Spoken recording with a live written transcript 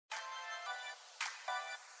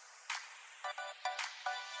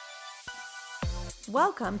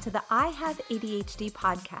Welcome to the I Have ADHD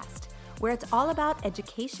podcast, where it's all about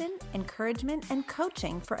education, encouragement, and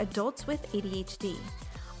coaching for adults with ADHD.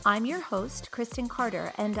 I'm your host, Kristen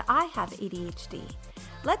Carter, and I have ADHD.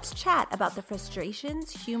 Let's chat about the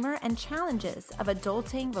frustrations, humor, and challenges of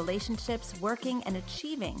adulting, relationships, working, and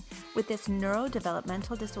achieving with this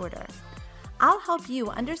neurodevelopmental disorder. I'll help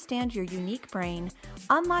you understand your unique brain,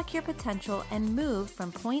 unlock your potential, and move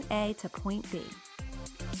from point A to point B.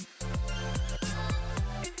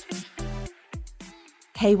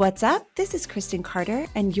 Hey, what's up? This is Kristen Carter,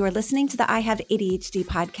 and you're listening to the I Have ADHD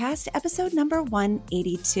podcast, episode number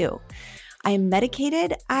 182. I am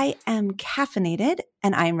medicated, I am caffeinated,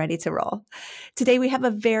 and I am ready to roll. Today, we have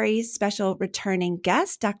a very special returning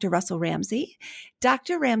guest, Dr. Russell Ramsey.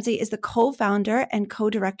 Dr. Ramsey is the co-founder and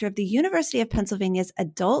co-director of the University of Pennsylvania's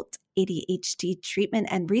Adult ADHD Treatment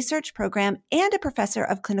and Research Program and a professor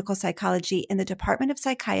of clinical psychology in the Department of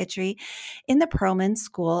Psychiatry in the Perelman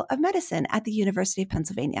School of Medicine at the University of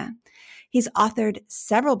Pennsylvania. He's authored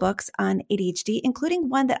several books on ADHD, including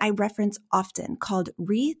one that I reference often called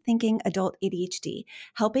Rethinking Adult ADHD,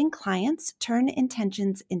 Helping Clients Turn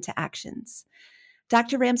Intentions into Actions.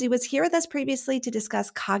 Dr. Ramsey was here with us previously to discuss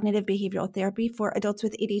cognitive behavioral therapy for adults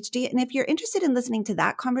with ADHD. And if you're interested in listening to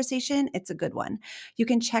that conversation, it's a good one. You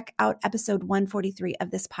can check out episode 143 of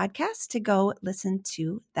this podcast to go listen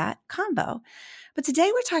to that convo. But today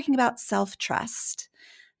we're talking about self-trust.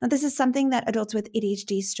 Now, this is something that adults with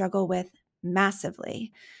ADHD struggle with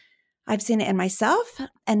massively. I've seen it in myself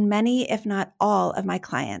and many, if not all, of my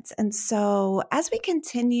clients. And so as we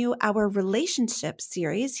continue our relationship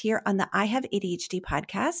series here on the I Have ADHD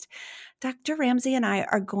podcast, Dr. Ramsey and I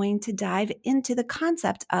are going to dive into the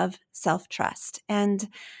concept of self-trust. And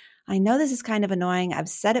I know this is kind of annoying. I've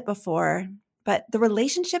said it before, but the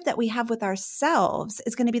relationship that we have with ourselves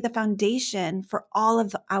is going to be the foundation for all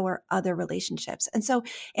of our other relationships. And so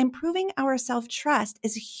improving our self-trust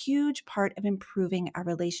is a huge part of improving our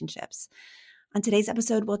relationships. On today's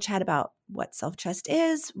episode, we'll chat about what self-trust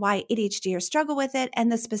is, why ADHDers struggle with it,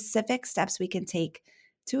 and the specific steps we can take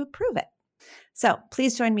to improve it. So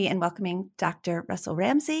please join me in welcoming Dr. Russell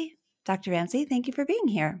Ramsey. Dr. Ramsey, thank you for being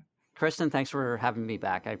here. Kristen, thanks for having me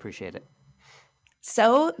back. I appreciate it.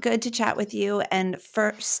 So good to chat with you. And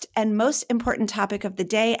first and most important topic of the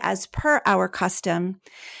day, as per our custom,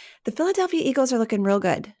 the Philadelphia Eagles are looking real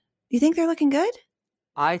good. You think they're looking good?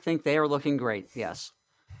 I think they are looking great, yes.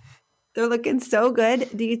 They're looking so good.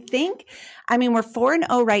 Do you think, we're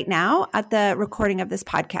 4-0 right now at the recording of this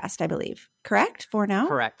podcast, I believe. Correct? 4-0?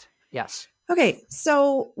 Correct, yes. Okay,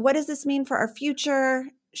 so what does this mean for our future?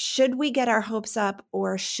 Should we get our hopes up,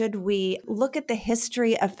 or should we look at the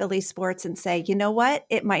history of Philly sports and say, you know what,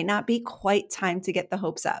 it might not be quite time to get the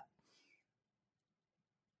hopes up?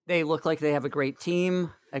 They look like they have a great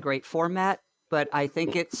team, a great format, but I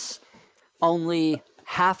think it's only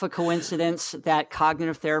half a coincidence that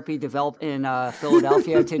cognitive therapy developed in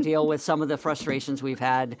Philadelphia to deal with some of the frustrations we've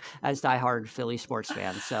had as diehard Philly sports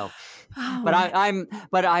fans. So, but I'm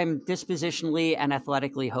dispositionally and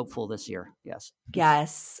athletically hopeful this year. Yes.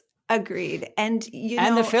 Yes, agreed. And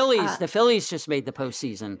the Phillies just made the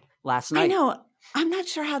postseason last night. I know. I'm not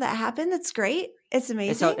sure how that happened. That's great. It's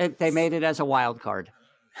amazing. They made it as a wild card.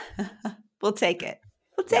 We'll take it.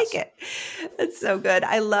 We'll take it. It's so good.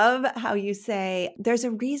 I love how you say there's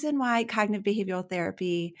a reason why cognitive behavioral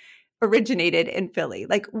therapy originated in Philly.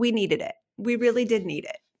 Like, we needed it. We really did need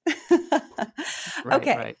it.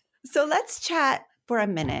 Okay. Right. So let's chat for a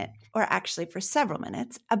minute, or actually for several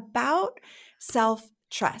minutes, about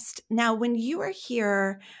self-trust. Now, when you were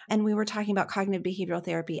here and we were talking about cognitive behavioral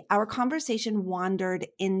therapy, our conversation wandered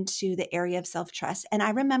into the area of self-trust. And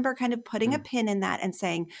I remember kind of putting a pin in that and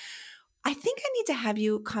saying, I think I need to have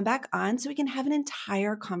you come back on so we can have an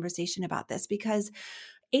entire conversation about this, because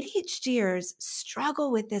ADHDers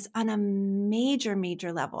struggle with this on a major,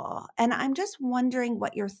 major level. And I'm just wondering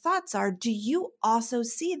what your thoughts are. Do you also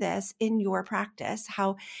see this in your practice,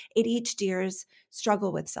 how ADHDers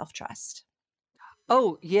struggle with self-trust?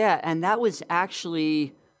 Oh, yeah. And that was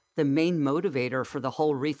actually the main motivator for the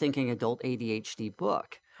whole Rethinking Adult ADHD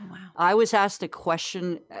book. Oh, wow. I was asked a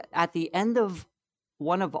question at the end of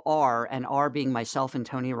one of R, and R being myself and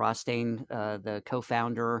Tony Rothstein, the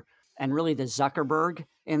co-founder, and really the Zuckerberg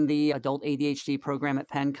in the adult ADHD program at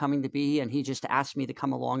Penn coming to be. And he just asked me to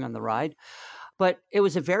come along on the ride. But it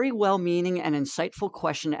was a very well-meaning and insightful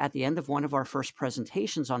question at the end of one of our first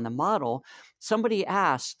presentations on the model. Somebody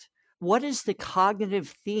asked, what is the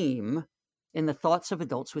cognitive theme in the thoughts of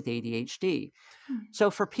adults with ADHD? So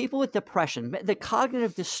for people with depression, the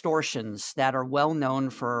cognitive distortions that are well known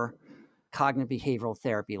for cognitive behavioral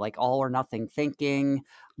therapy, like all or nothing thinking,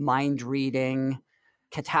 mind reading,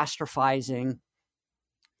 catastrophizing.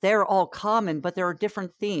 They're all common, but there are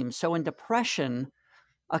different themes. So in depression,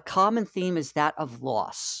 a common theme is that of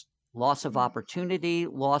loss, loss of opportunity,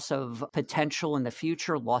 loss of potential in the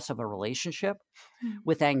future, loss of a relationship.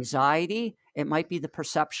 With anxiety, it might be the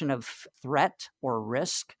perception of threat or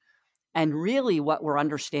risk. And really, what we're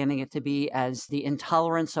understanding it to be as the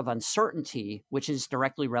intolerance of uncertainty, which is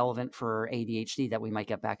directly relevant for ADHD that we might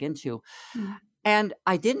get back into. And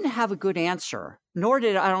I didn't have a good answer, nor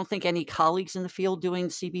did I don't think any colleagues in the field doing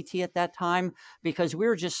CBT at that time, because we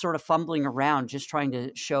were just sort of fumbling around, just trying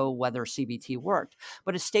to show whether CBT worked.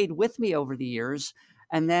 But it stayed with me over the years.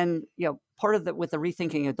 And then, part of with the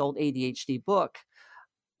Rethinking Adult ADHD book,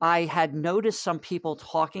 I had noticed some people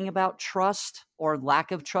talking about trust or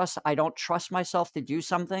lack of trust. I don't trust myself to do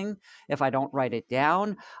something if I don't write it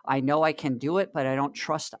down. I know I can do it, but I don't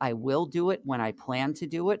trust I will do it when I plan to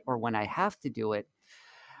do it or when I have to do it.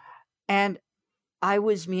 And I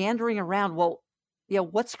was meandering around, well,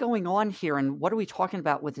 what's going on here? And what are we talking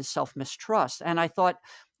about with this self-mistrust? And I thought,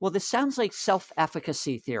 well, this sounds like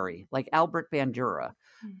self-efficacy theory, like Albert Bandura.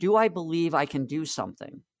 Do I believe I can do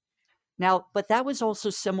something? Now, but that was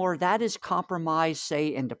also similar. That is compromise, say,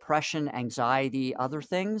 in depression, anxiety, other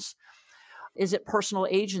things. Is it personal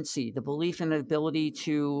agency, the belief in the ability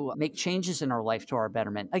to make changes in our life to our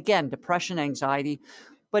betterment? Again, depression, anxiety.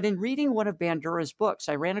 But in reading one of Bandura's books,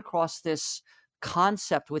 I ran across this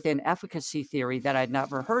concept within efficacy theory that I'd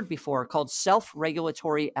never heard before called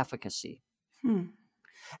self-regulatory efficacy.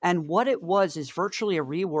 And what it was is virtually a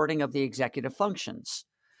rewording of the executive functions.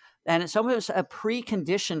 And it's almost a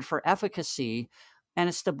precondition for efficacy. And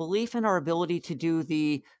it's the belief in our ability to do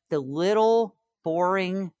the little,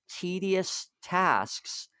 boring, tedious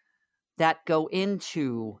tasks that go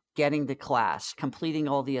into getting to class, completing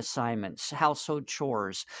all the assignments, household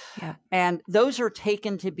chores. Yeah. And those are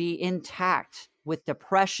taken to be intact with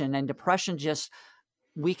depression, and depression just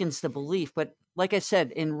weakens the belief. But like I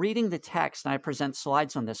said, in reading the text, and I present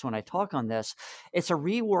slides on this when I talk on this, it's a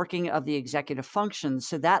reworking of the executive functions.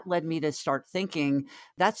 So that led me to start thinking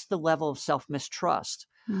that's the level of self-mistrust.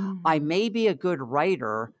 I may be a good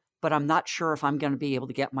writer, but I'm not sure if I'm going to be able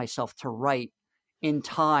to get myself to write in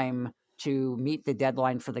time to meet the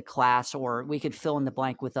deadline for the class, or we could fill in the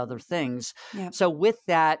blank with other things. Yep. So with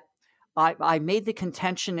that, I made the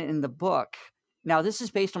contention in the book. Now, this is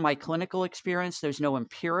based on my clinical experience. There's no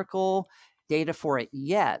empirical data for it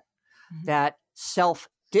yet, that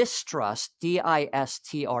self-distrust, distrust,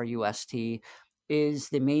 is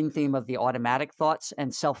the main theme of the automatic thoughts,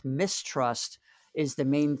 and self-mistrust is the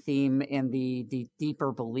main theme in the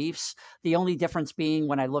deeper beliefs. The only difference being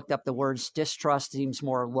when I looked up the words, distrust seems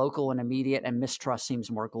more local and immediate, and mistrust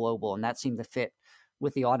seems more global, and that seemed to fit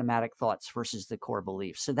with the automatic thoughts versus the core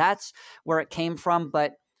beliefs. So that's where it came from.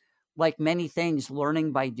 But like many things,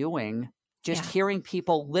 learning by doing, just hearing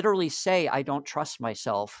people literally say, I don't trust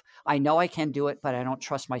myself. I know I can do it, but I don't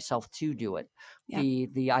trust myself to do it. Yeah.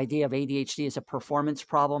 The idea of ADHD is a performance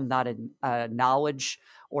problem, not a knowledge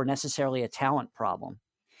or necessarily a talent problem.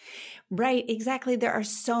 Right, exactly. There are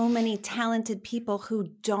so many talented people who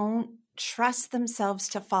don't trust themselves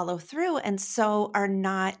to follow through, and so are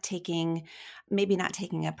maybe not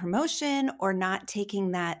taking a promotion, or not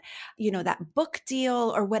taking that, that book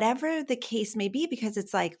deal, or whatever the case may be, because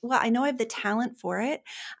it's like, well, I know I have the talent for it.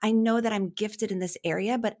 I know that I'm gifted in this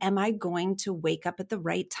area, but am I going to wake up at the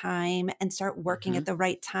right time and start working at the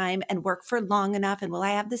right time and work for long enough? And will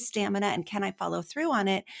I have the stamina, and can I follow through on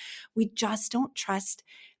it? We just don't trust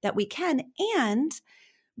that we can. And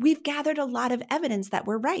we've gathered a lot of evidence that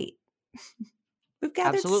we're right. We've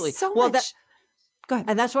gathered so much. Go ahead.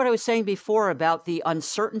 And that's what I was saying before about the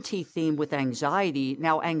uncertainty theme with anxiety.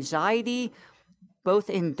 Now, anxiety, both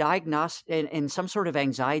in some sort of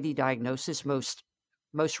anxiety diagnosis, most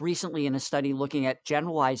recently in a study looking at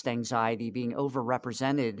generalized anxiety being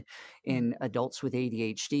overrepresented in adults with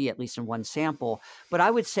ADHD, at least in one sample. But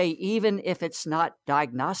I would say even if it's not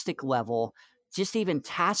diagnostic level, just even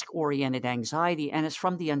task-oriented anxiety, and it's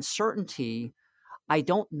from the uncertainty, I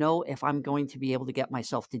don't know if I'm going to be able to get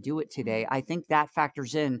myself to do it today. I think that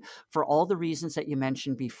factors in for all the reasons that you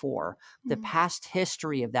mentioned before, the past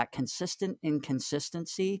history of that consistent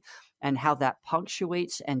inconsistency and how that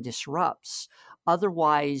punctuates and disrupts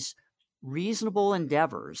otherwise reasonable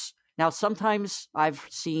endeavors. Now, sometimes I've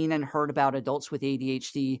seen and heard about adults with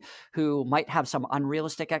ADHD who might have some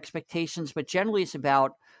unrealistic expectations, but generally it's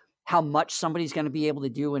about how much somebody's going to be able to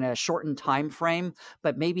do in a shortened time frame,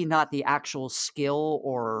 but maybe not the actual skill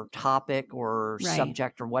or topic or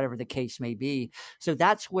subject or whatever the case may be. So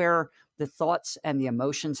that's where the thoughts and the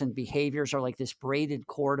emotions and behaviors are like this braided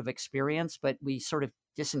cord of experience, but we sort of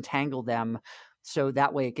disentangle them So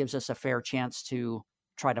that way it gives us a fair chance to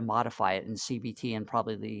try to modify it in CBT and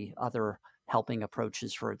probably the other helping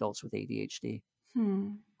approaches for adults with ADHD.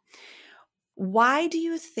 Why do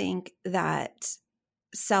you think that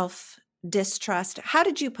self-distrust, how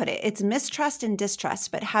did you put it? It's mistrust and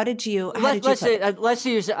distrust, but how did you put it? Let's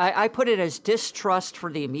use, I put it as distrust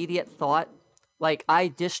for the immediate thought. Like, I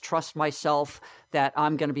distrust myself that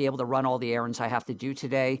I'm going to be able to run all the errands I have to do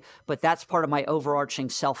today, but that's part of my overarching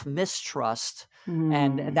self-mistrust.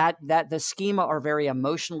 And that the schema are very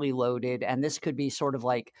emotionally loaded. And this could be sort of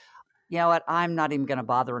like, you know what, I'm not even going to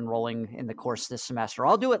bother enrolling in the course this semester.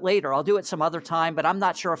 I'll do it later. I'll do it some other time, but I'm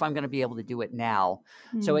not sure if I'm going to be able to do it now.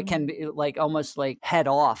 So it can be like almost like head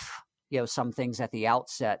off, some things at the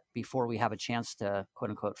outset before we have a chance to quote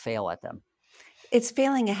unquote fail at them. It's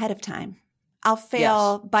failing ahead of time. I'll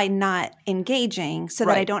fail by not engaging so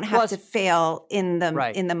that I don't have to fail in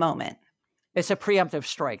the moment. It's a preemptive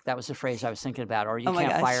strike. That was the phrase I was thinking about. Or you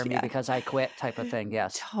can't fire me because I quit type of thing.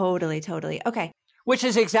 Yes. Totally. Okay. Which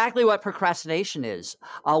is exactly what procrastination is.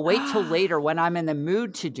 I'll wait till later when I'm in the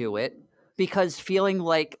mood to do it, because feeling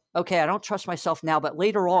like, okay, I don't trust myself now, but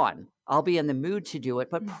later on I'll be in the mood to do it,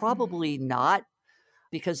 but probably not,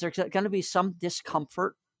 because there's going to be some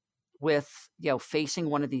discomfort with, facing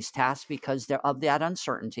one of these tasks because they're of that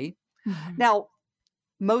uncertainty. Now,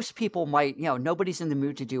 most people might, nobody's in the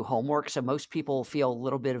mood to do homework. So most people feel a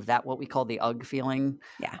little bit of that, what we call the UG feeling.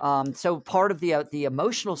 Yeah. So part of the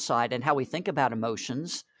emotional side and how we think about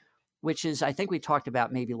emotions, which is, I think we talked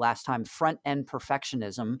about maybe last time, front end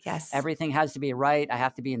perfectionism. Yes. Everything has to be right. I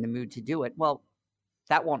have to be in the mood to do it. Well,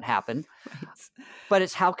 that won't happen. Right. But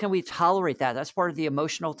it's how can we tolerate that? That's part of the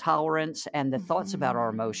emotional tolerance and the thoughts about our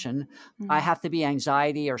emotion. I have to be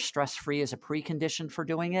anxiety or stress-free as a precondition for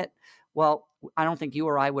doing it. Well, I don't think you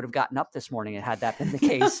or I would have gotten up this morning had that been the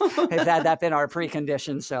case, had that been our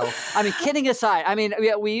precondition. So, I mean, kidding aside, I mean,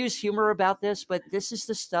 we use humor about this, but this is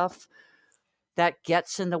the stuff that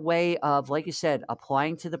gets in the way of, like you said,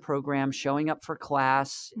 applying to the program, showing up for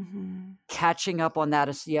class, catching up on that.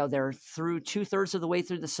 They're through 2/3 of the way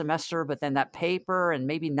through the semester, but then that paper and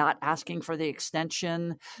maybe not asking for the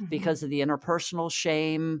extension because of the interpersonal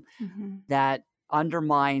shame that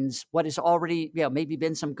undermines what has already, maybe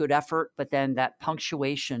been some good effort, but then that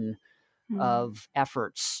punctuation of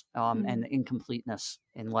efforts and incompleteness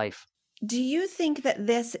in life. Do you think that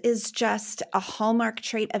this is just a hallmark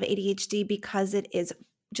trait of ADHD because it is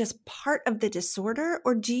just part of the disorder?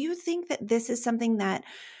 Or do you think that this is something that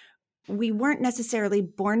we weren't necessarily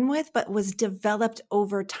born with, but was developed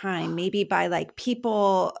over time, maybe by like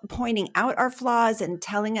people pointing out our flaws and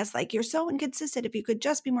telling us like, you're so inconsistent, if you could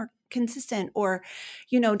just be more consistent, or,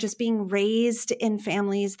 just being raised in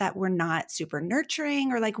families that were not super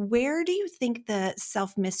nurturing, or like, where do you think the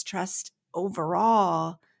self-mistrust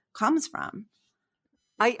overall comes from?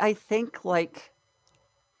 I think like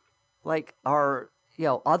our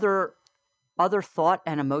other thought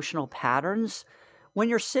and emotional patterns, when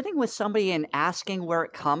you're sitting with somebody and asking where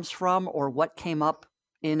it comes from or what came up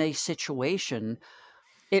in a situation,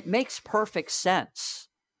 it makes perfect sense.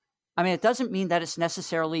 I mean, it doesn't mean that it's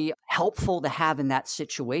necessarily helpful to have in that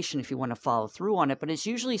situation if you want to follow through on it, but it's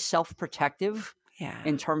usually self-protective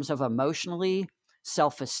in terms of emotionally,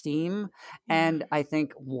 self-esteem. And I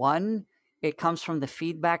think it comes from the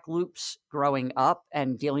feedback loops growing up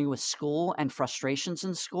and dealing with school and frustrations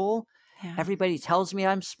in school. Yeah. Everybody tells me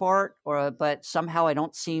I'm smart, but somehow I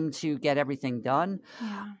don't seem to get everything done.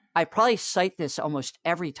 Yeah. I probably cite this almost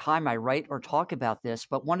every time I write or talk about this,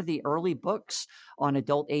 but one of the early books on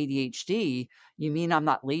adult ADHD, You Mean I'm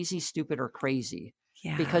Not Lazy, Stupid, or Crazy?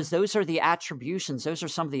 Yeah. Because those are the attributions. Those are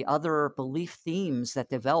some of the other belief themes that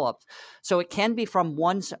developed. So it can be from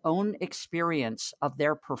one's own experience of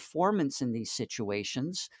their performance in these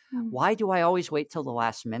situations. Why do I always wait till the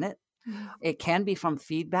last minute? It can be from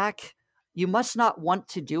feedback. You must not want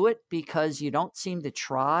to do it because you don't seem to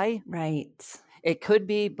try. Right. It could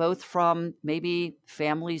be both from maybe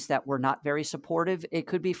families that were not very supportive. It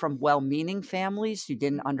could be from well-meaning families who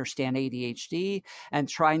didn't understand ADHD and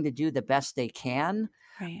trying to do the best they can.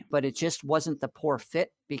 Right. But it just wasn't the poor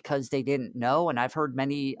fit because they didn't know. And I've heard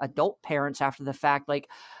many adult parents after the fact, like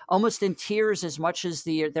almost in tears as much as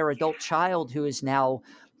their adult child who is now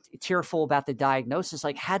tearful about the diagnosis,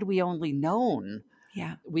 like, had we only known,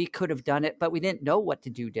 we could have done it, but we didn't know what to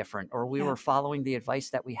do different, or we were following the advice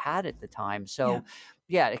that we had at the time. So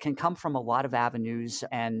it can come from a lot of avenues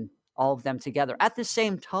and all of them together. At the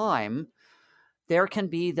same time, there can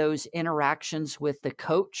be those interactions with the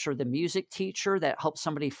coach or the music teacher that help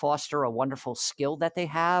somebody foster a wonderful skill that they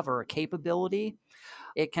have or a capability.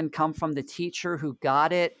 It can come from the teacher who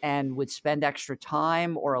got it and would spend extra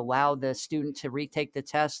time or allow the student to retake the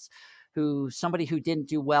tests. Somebody who didn't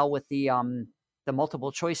do well with the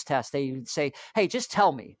multiple choice test, they would say, hey, just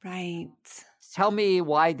tell me. Right. Tell me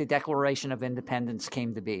why the Declaration of Independence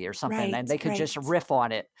came to be or something. Right, and they could just right. riff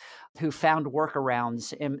on it, who found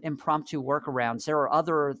workarounds, impromptu workarounds. There are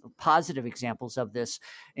other positive examples of this,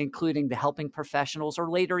 including the helping professionals or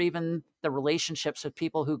later even the relationships with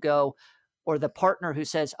people who go, or the partner who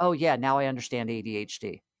says, oh yeah, now I understand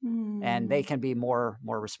ADHD. And they can be more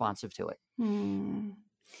responsive to it.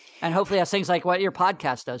 And hopefully that's things like what your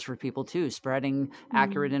podcast does for people too, spreading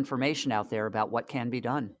accurate information out there about what can be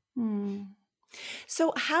done.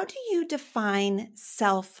 So how do you define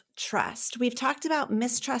self-trust? We've talked about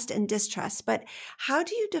mistrust and distrust, but how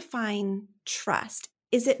do you define trust?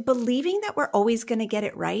 Is it believing that we're always going to get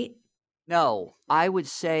it right? No, I would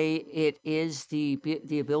say it is the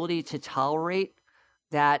ability to tolerate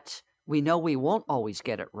that we know we won't always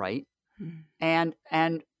get it right. And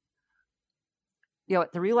the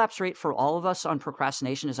relapse rate for all of us on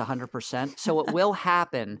procrastination is 100%. So it will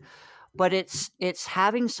happen. But it's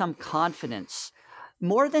having some confidence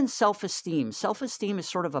more than self-esteem. Self-esteem is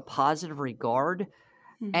sort of a positive regard.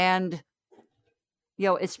 And,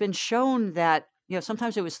 it's been shown that,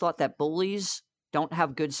 sometimes it was thought that bullies don't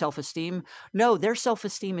have good self-esteem. No, their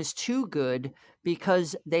self-esteem is too good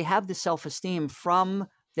because they have the self-esteem from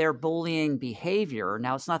their bullying behavior.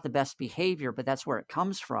 Now, it's not the best behavior, but that's where it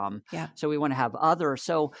comes from. Yeah. So we want to have other.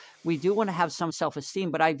 So we do want to have some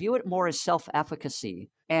self-esteem, but I view it more as self-efficacy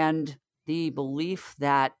and the belief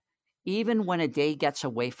that even when a day gets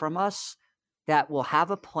away from us, that we'll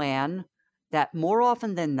have a plan that more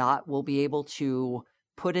often than not we'll be able to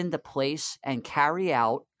put into place and carry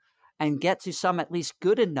out and get to some at least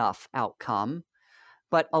good enough outcome.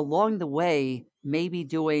 But along the way, maybe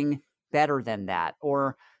doing better than that,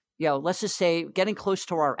 or let's just say getting close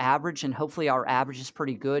to our average, and hopefully our average is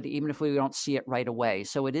pretty good, even if we don't see it right away.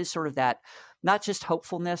 So it is sort of that, not just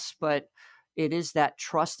hopefulness, but it is that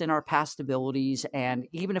trust in our past abilities. And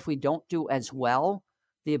even if we don't do as well,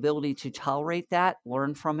 the ability to tolerate that,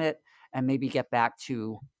 learn from it, and maybe get back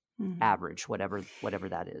to average, whatever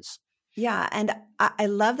that is. Yeah. And I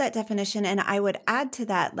love that definition. And I would add to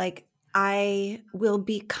that, like, I will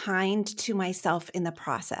be kind to myself in the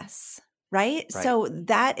process, right? So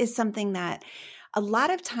that is something that a lot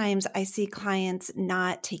of times I see clients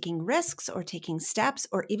not taking risks or taking steps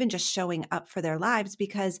or even just showing up for their lives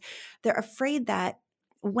because they're afraid that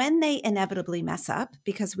when they inevitably mess up,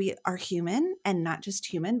 because we are human and not just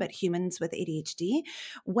human, but humans with ADHD,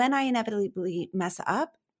 when I inevitably mess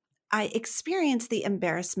up, I experience the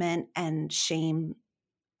embarrassment and shame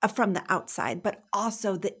from the outside, but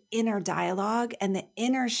also the inner dialogue and the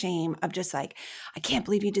inner shame of just like, I can't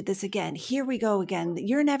believe you did this again. Here we go again.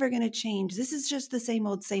 You're never going to change. This is just the same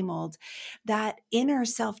old, same old. That inner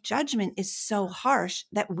self-judgment is so harsh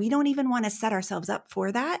that we don't even want to set ourselves up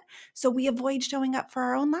for that. So we avoid showing up for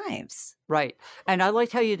our own lives. Right. And I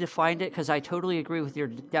liked how you defined it because I totally agree with your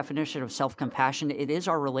definition of self-compassion. It is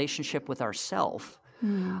our relationship with ourself.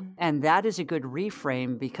 And that is a good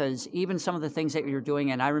reframe because even some of the things that you're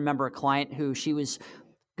doing, and I remember a client who she was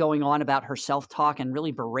going on about her self-talk and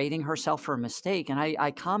really berating herself for a mistake. And I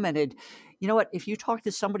commented, you know what, if you talk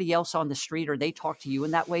to somebody else on the street or they talk to you in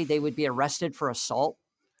that way, they would be arrested for assault.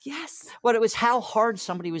 Yes. But it was how hard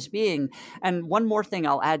somebody was being. And one more thing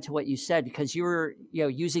I'll add to what you said, because you were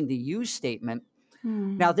using the you statement.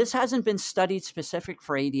 Now, this hasn't been studied specific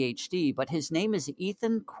for ADHD, but his name is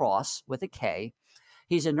Ethan Kross with a K.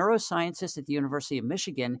 He's a neuroscientist at the University of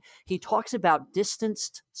Michigan. He talks about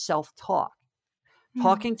distanced self-talk,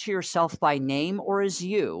 talking to yourself by name or as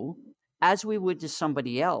you, as we would to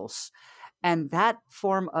somebody else. And that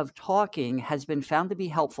form of talking has been found to be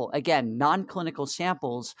helpful. Again, non-clinical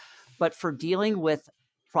samples, but for dealing with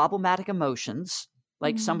problematic emotions,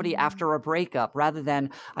 like somebody after a breakup, rather than,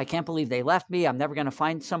 I can't believe they left me, I'm never going to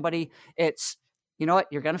find somebody. It's, you know what,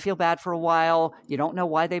 you're going to feel bad for a while. You don't know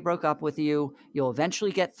why they broke up with you. You'll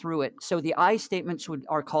eventually get through it. So the I statements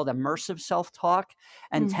are called immersive self-talk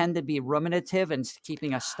and tend to be ruminative and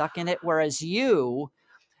keeping us stuck in it. Whereas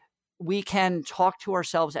we can talk to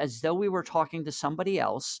ourselves as though we were talking to somebody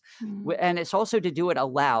else. And it's also to do it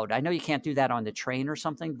aloud. I know you can't do that on the train or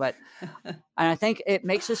something, but and I think it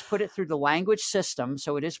makes us put it through the language system.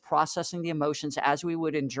 So it is processing the emotions as we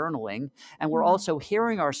would in journaling. And we're also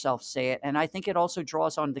hearing ourselves say it. And I think it also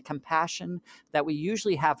draws on the compassion that we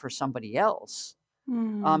usually have for somebody else.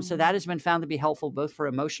 So that has been found to be helpful both for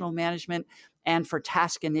emotional management and for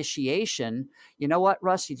task initiation. You know what,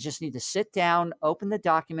 Russ? You just need to sit down, open the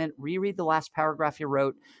document, reread the last paragraph you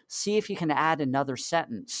wrote, see if you can add another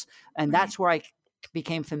sentence. And that's where I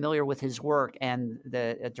became familiar with his work and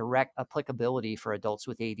the direct applicability for adults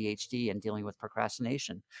with ADHD and dealing with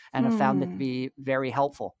procrastination, and have found it to be very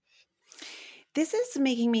helpful. This is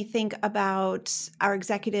making me think about our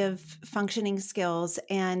executive functioning skills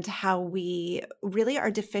and how we really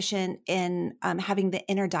are deficient in having the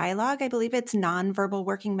inner dialogue. I believe it's nonverbal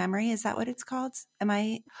working memory. Is that what it's called? Am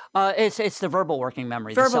I? It's the verbal working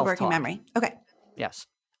memory. Verbal working memory. Okay. Yes.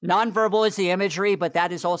 Nonverbal is the imagery, but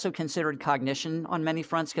that is also considered cognition on many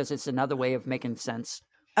fronts because it's another way of making sense.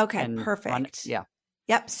 Okay, perfect. Yeah.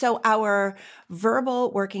 Yep. So our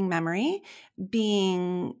verbal working memory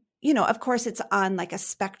being, of course, it's on like a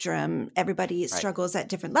spectrum. Everybody struggles at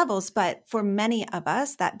different levels. But for many of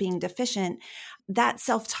us, that being deficient, that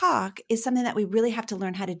self-talk is something that we really have to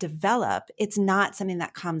learn how to develop. It's not something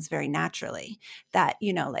that comes very naturally. That,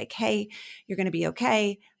 like, hey, you're going to be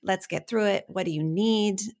okay. Let's get through it. What do you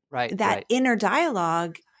need? That inner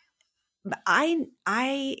dialogue,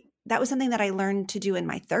 that was something that I learned to do in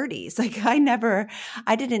my 30s. Like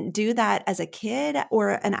I didn't do that as a kid or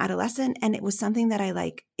an adolescent. And it was something that I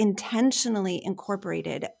like intentionally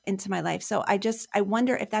incorporated into my life. So I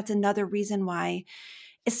wonder if that's another reason why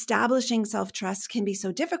establishing self-trust can be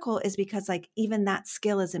so difficult, is because like even that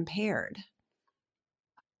skill is impaired.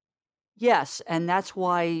 Yes. And that's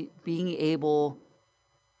why being able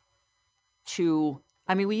to,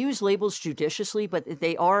 we use labels judiciously, but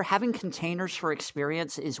they are having containers for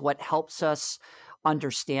experience is what helps us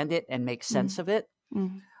understand it and make sense of it.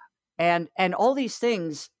 And all these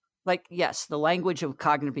things, like, yes, the language of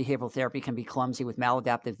cognitive behavioral therapy can be clumsy with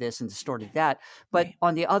maladaptive this and distorted that. But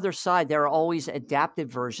on the other side, there are always adaptive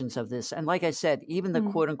versions of this. And like I said, even the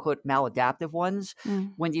quote unquote maladaptive ones,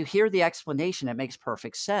 when you hear the explanation, it makes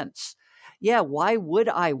perfect sense. Yeah, why would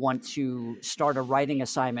I want to start a writing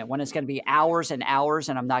assignment when it's going to be hours and hours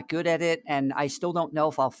and I'm not good at it and I still don't know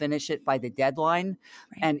if I'll finish it by the deadline?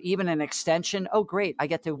 And even an extension, oh, great, I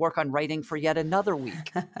get to work on writing for yet another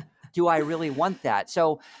week. Do I really want that?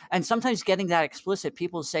 So, and sometimes getting that explicit,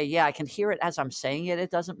 people say, yeah, I can hear it as I'm saying it. It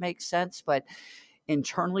doesn't make sense, but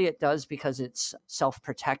internally it does because it's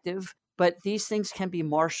self-protective. But these things can be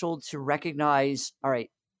marshaled to recognize, all right,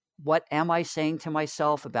 what am I saying to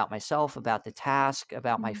myself, about the task,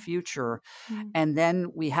 about my future? And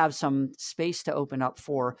then we have some space to open up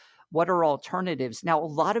for what are alternatives. Now, a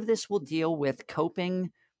lot of this will deal with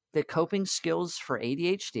the coping skills for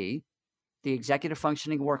ADHD, the executive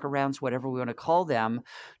functioning workarounds, whatever we want to call them,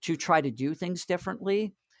 to try to do things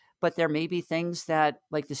differently. But there may be things that,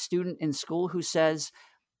 like the student in school who says,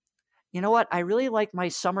 you know what, I really like my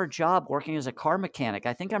summer job working as a car mechanic.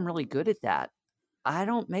 I think I'm really good at that.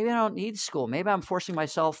 Maybe I don't need school. Maybe I'm forcing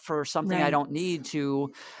myself for something I don't need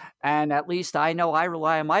to. And at least I know I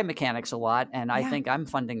rely on my mechanics a lot. And I think I'm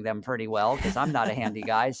funding them pretty well because I'm not a handy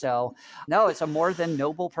guy. So no, it's a more than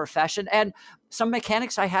noble profession. And some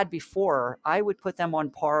mechanics I had before, I would put them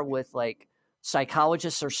on par with like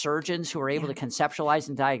psychologists or surgeons who are able to conceptualize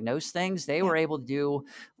and diagnose things. They were able to do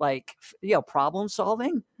like, problem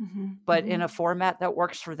solving, but in a format that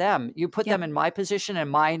works for them. You put them in my position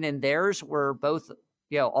and mine and theirs. We're both,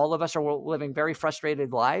 all of us are living very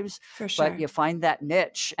frustrated lives, for sure. But you find that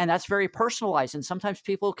niche and that's very personalized. And sometimes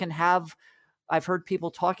people can have, I've heard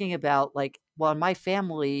people talking about like, well, in my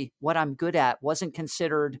family, what I'm good at wasn't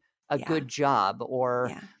considered a good job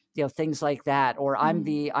or things like that, or I'm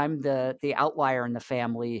the outlier in the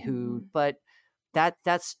family who, but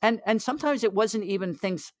that's and sometimes it wasn't even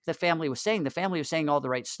things the family was saying. The family was saying all the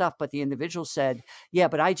right stuff, but the individual said, yeah,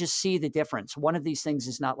 but I just see the difference. One of these things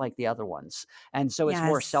is not like the other ones. And so it's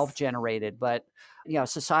more self-generated, but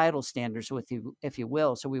societal standards if you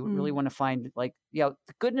will. So we really want to find like, the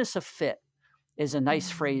goodness of fit is a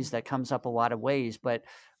nice phrase that comes up a lot of ways, but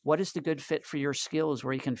what is the good fit for your skills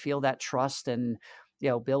where you can feel that trust and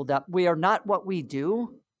build up? We are not what we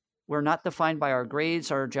do. We're not defined by our grades,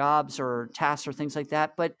 our jobs, or tasks, or things like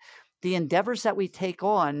that. But the endeavors that we take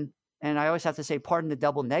on, and I always have to say, pardon the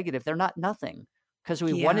double negative, they're not nothing because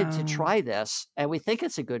we wanted to try this and we think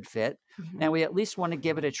it's a good fit. And we at least want to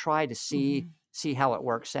give it a try to see how it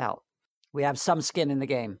works out. We have some skin in the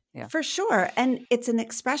game. Yeah, for sure. And it's an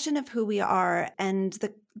expression of who we are and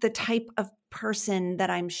the type of person that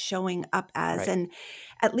I'm showing up as. Right. And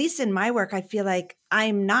at least in my work, I feel like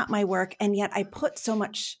I'm not my work. And yet I put so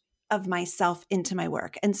much of myself into my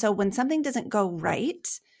work. And so when something doesn't go right,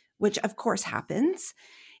 which of course happens,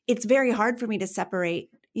 it's very hard for me to separate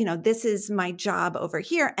this is my job over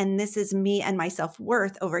here, and this is me and my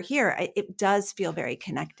self-worth over here. It does feel very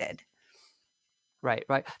connected. Right,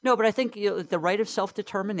 right. No, but I think the right of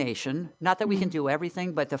self-determination, not that we can do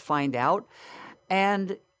everything, but to find out.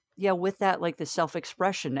 And with that, like the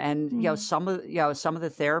self-expression and, some of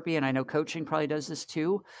the therapy, and I know coaching probably does this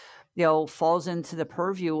too, falls into the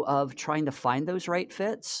purview of trying to find those right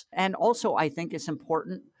fits. And also, I think it's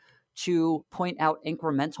important to point out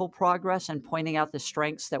incremental progress and pointing out the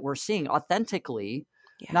strengths that we're seeing authentically.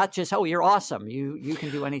 Yeah. Not just, oh, you're awesome. You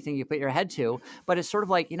can do anything you put your head to. But it's sort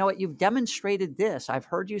of like, you've demonstrated this. I've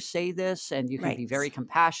heard you say this, and you can be very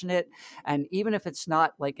compassionate. And even if it's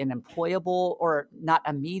not like an employable or not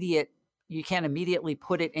immediate, you can't immediately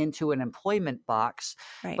put it into an employment box.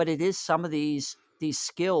 Right. But it is some of these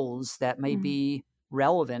skills that may be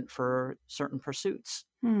relevant for certain pursuits.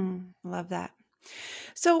 Love that.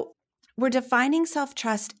 So we're defining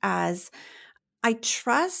self-trust as, I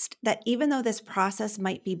trust that even though this process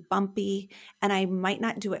might be bumpy and I might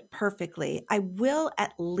not do it perfectly, I will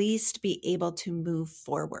at least be able to move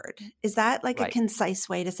forward. Is that like a concise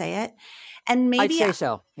way to say it? And maybe I'd say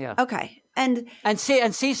so. Yeah. Okay. And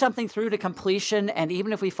see something through to completion. And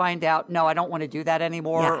even if we find out, no, I don't want to do that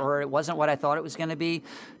anymore, or it wasn't what I thought it was going to be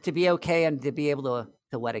okay and to be able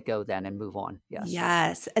to let it go then and move on. Yes.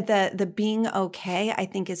 Yes. The being okay, I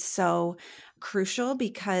think, is so crucial,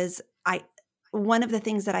 because one of the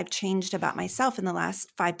things that I've changed about myself in the last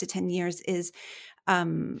 5 to 10 years is,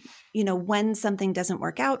 when something doesn't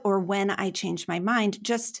work out or when I change my mind,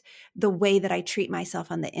 just the way that I treat myself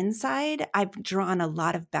on the inside, I've drawn a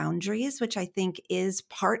lot of boundaries, which I think is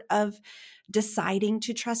part of deciding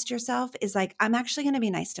to trust yourself, is like, I'm actually going to be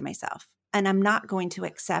nice to myself. And I'm not going to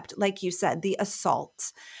accept, like you said, the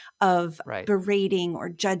assault of berating or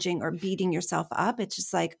judging or beating yourself up. It's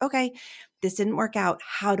just like, okay, this didn't work out.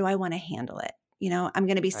 How do I want to handle it? I'm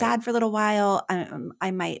going to be sad for a little while. I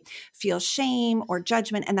might feel shame or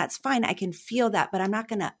judgment, and that's fine. I can feel that, but I'm not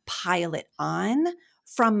going to pile it on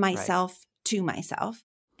from myself to myself.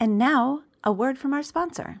 And now, a word from our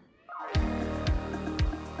sponsor.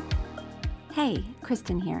 Hey,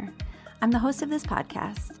 Kristen here. I'm the host of this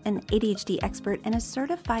podcast, an ADHD expert and a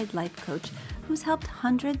certified life coach who's helped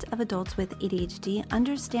hundreds of adults with ADHD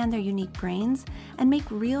understand their unique brains and make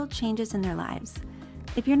real changes in their lives.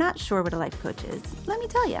 If you're not sure what a life coach is, let me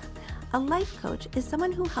tell you. A life coach is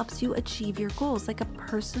someone who helps you achieve your goals, like a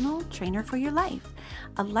personal trainer for your life.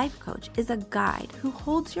 A life coach is a guide who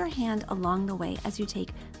holds your hand along the way as you take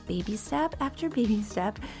baby step after baby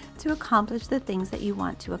step to accomplish the things that you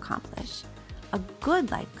want to accomplish. A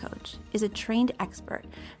good life coach is a trained expert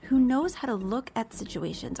who knows how to look at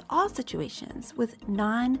situations, all situations, with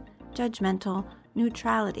non-judgmental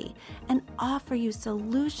neutrality and offer you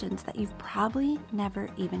solutions that you've probably never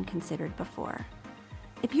even considered before.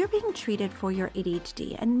 If you're being treated for your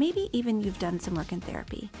ADHD, and maybe even you've done some work in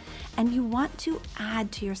therapy, and you want to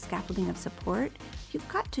add to your scaffolding of support, you've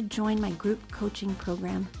got to join my group coaching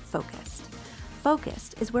program, Focused.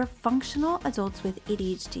 Focused is where functional adults with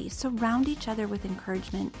ADHD surround each other with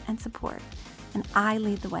encouragement and support. And I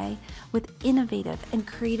lead the way with innovative and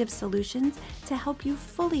creative solutions to help you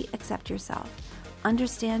fully accept yourself,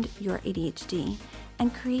 understand your ADHD,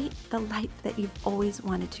 and create the life that you've always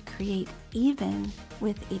wanted to create, even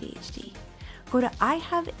with ADHD. Go to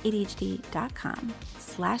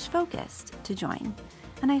ihaveadhd.com/focused to join.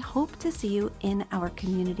 And I hope to see you in our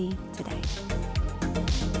community today.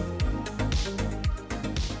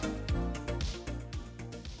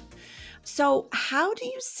 So how do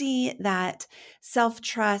you see that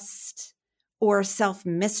self-trust or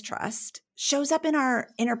self-mistrust shows up in our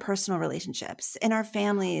interpersonal relationships, in our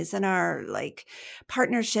families, in our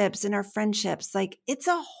partnerships, in our friendships? It's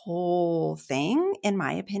a whole thing, in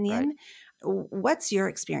my opinion. Right. What's your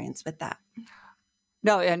experience with that?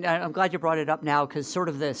 No, and I'm glad you brought it up now, because sort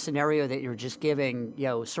of the scenario that you're just giving,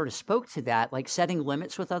 sort of spoke to that, like setting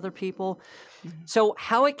limits with other people. Mm-hmm. So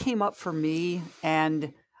how it came up for me,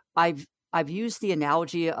 and I've used the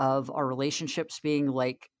analogy of our relationships being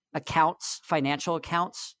like accounts, financial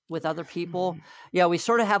accounts with other people. Mm-hmm. We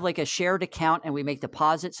sort of have like a shared account, and we make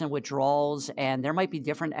deposits and withdrawals, and there might be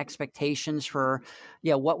different expectations for,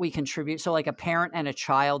 what we contribute. So like a parent and a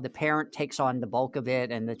child, the parent takes on the bulk of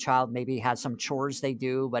it, and the child maybe has some chores they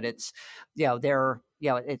do, but it's,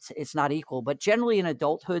 it's not equal. But generally in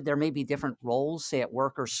adulthood, there may be different roles, say at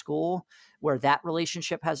work or school, where that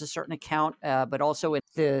relationship has a certain account, but also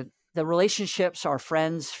the relationships, our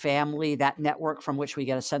friends, family, that network from which we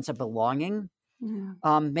get a sense of belonging.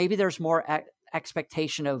 Yeah. Maybe there's more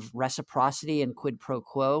expectation of reciprocity and quid pro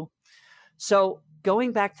quo. So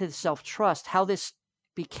going back to the self-trust, how this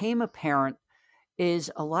became apparent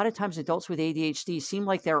is a lot of times adults with ADHD seem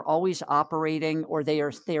like they're always operating, or they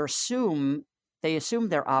assume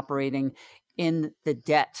they're operating in the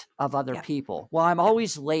debt of other Yep. people. Well, I'm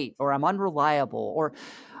always late, or I'm unreliable, or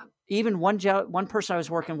even one person I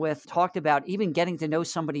was working with talked about even getting to know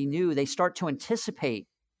somebody new. They start to anticipate,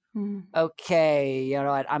 okay,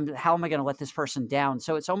 how am I going to let this person down?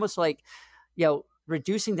 So it's almost like,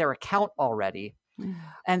 reducing their account already.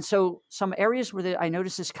 And so some areas where I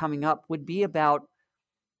notice this coming up would be about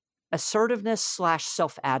assertiveness /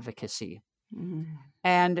 self-advocacy.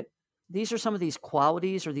 And these are some of these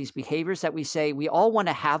qualities or these behaviors that we say we all want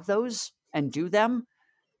to have those and do them,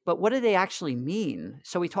 but what do they actually mean?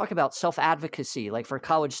 So we talk about self-advocacy, like for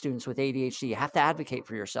college students with ADHD, you have to advocate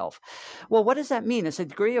for yourself. Well, what does that mean? It's a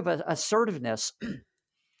degree of assertiveness.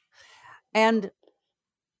 And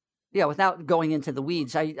without going into the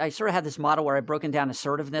weeds, I sort of had this model where I've broken down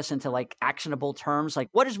assertiveness into like actionable terms, like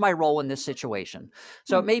what is my role in this situation?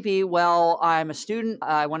 So it may be, well, I'm a student,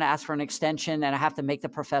 I want to ask for an extension, and I have to make the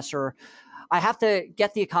professor, I have to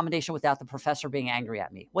get the accommodation without the professor being angry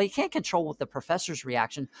at me. Well, you can't control the professor's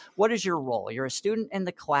reaction. What is your role? You're a student in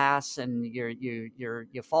the class, and you're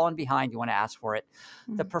falling behind. You want to ask for it.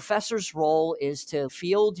 The professor's role is to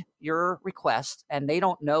field your request, and they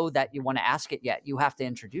don't know that you want to ask it yet. You have to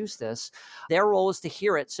introduce this. Their role is to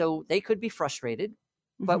hear it. So they could be frustrated,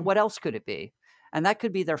 but what else could it be? And that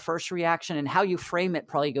could be their first reaction, and how you frame it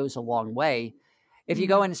probably goes a long way. If you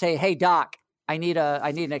go in and say, "Hey, doc, I need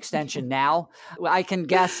an extension now," I can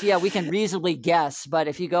guess. Yeah, we can reasonably guess. But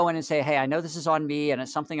if you go in and say, "Hey, I know this is on me and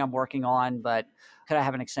it's something I'm working on, but could I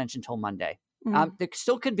have an extension till Monday?" There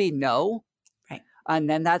still could be no, right? And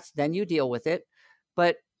then you deal with it.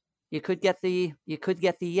 But you could get the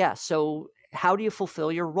yes. So how do you fulfill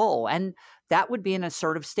your role? And that would be an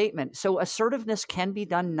assertive statement. So assertiveness can be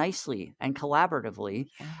done nicely and collaboratively,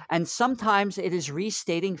 and sometimes it is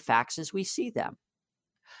restating facts as we see them.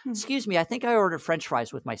 Excuse me, I think I ordered French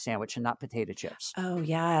fries with my sandwich and not potato chips. Oh,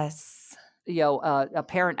 yes. A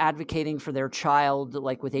parent advocating for their child,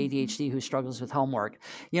 like with ADHD, who struggles with homework.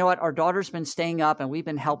 You know what? Our daughter's been staying up and we've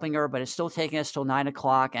been helping her, but it's still taking us till 9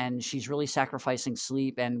 o'clock, and she's really sacrificing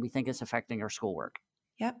sleep, and we think it's affecting her schoolwork.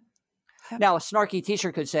 Yep. Now, a snarky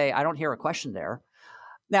teacher could say, "I don't hear a question there."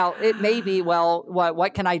 Now, it may be, well,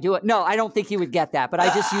 what can I do? No, I don't think you would get that, but I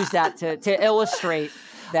just use that to illustrate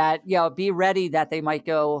that, be ready that they might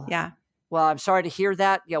go, well, I'm sorry to hear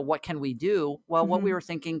that. What can we do? Well, what we were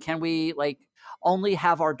thinking, can we only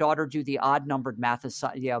have our daughter do the odd numbered math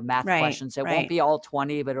questions? It won't be all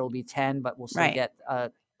 20, but it'll be 10, but we'll still get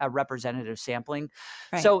a representative sampling.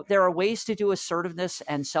 Right. So there are ways to do assertiveness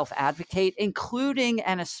and self-advocate, including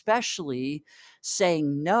and especially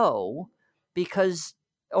saying no,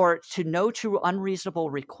 or to no to unreasonable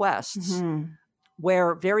requests,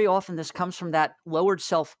 where very often this comes from that lowered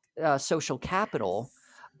social capital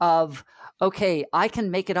of, okay, I can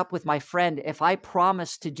make it up with my friend if I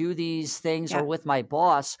promise to do these things, or with my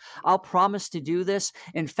boss, I'll promise to do this.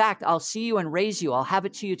 In fact, I'll see you and raise you. I'll have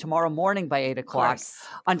it to you tomorrow morning by 8 o'clock.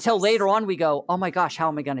 Until later on we go, oh my gosh, how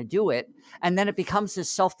am I going to do it? And then it becomes this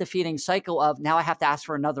self-defeating cycle of, now I have to ask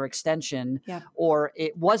for another extension, or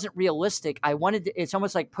it wasn't realistic. It's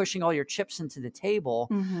almost like pushing all your chips into the table.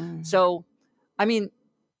 So, I mean,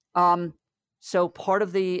 so part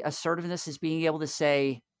of the assertiveness is being able to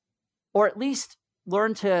say, or at least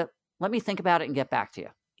learn to, let me think about it and get back to you.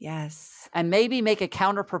 Yes. And maybe make a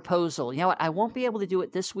counter proposal. You know what? I won't be able to do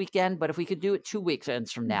it this weekend, but if we could do it 2 weeks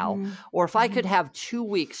from now, or if I could have 2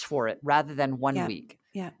 weeks for it rather than 1 week.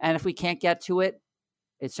 And if we can't get to it,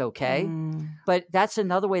 it's okay. But that's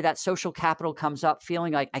another way that social capital comes up,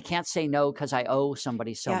 feeling like I can't say no because I owe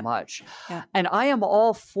somebody so much. And I am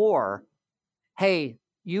all for, hey,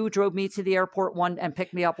 you drove me to the airport and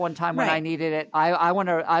picked me up one time when I needed it. I want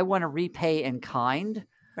to repay in kind.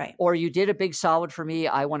 Right. Or you did a big solid for me,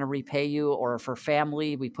 I want to repay you. Or for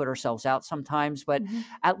family, we put ourselves out sometimes, but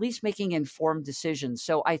at least making informed decisions.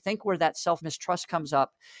 So I think where that self-mistrust comes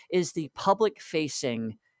up is the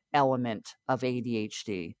public-facing element of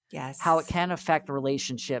ADHD. Yes. How it can affect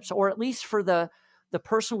relationships, or at least for the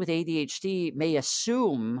person with ADHD may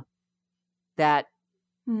assume that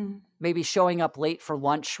maybe showing up late for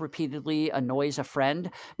lunch repeatedly annoys a friend.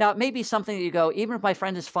 Now, it may be something that you go, even if my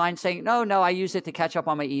friend is fine saying, no, I use it to catch up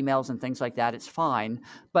on my emails and things like that, it's fine.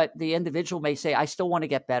 But the individual may say, I still want to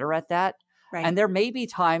get better at that. Right. And there may be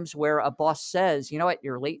times where a boss says, you know what,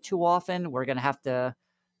 you're late too often. We're going to have to,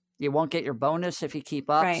 you won't get your bonus if you keep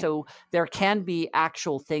up. Right. So there can be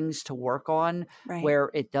actual things to work on where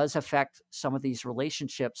it does affect some of these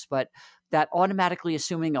relationships, but that automatically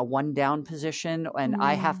assuming a one down position and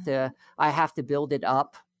I have to build it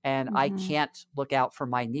up and I can't look out for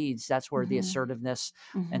my needs. That's where the assertiveness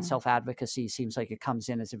and Mm-hmm. self-advocacy seems like it comes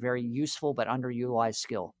in as a very useful but underutilized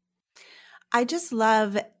skill. I just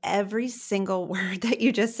love every single word that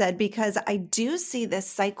you just said, because I do see this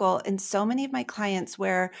cycle in so many of my clients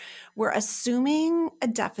where we're assuming a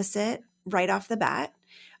deficit right off the bat,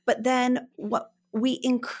 but then what we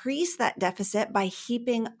increase that deficit by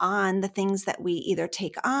heaping on the things that we either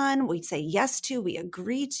take on, we say yes to, we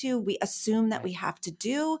agree to, we assume that we have to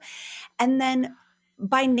do. And then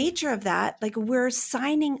by nature of that, like we're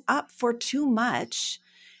signing up for too much.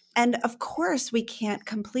 And of course, we can't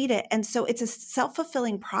complete it. And so it's a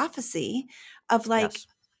self-fulfilling prophecy of like, Yes.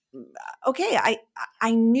 okay,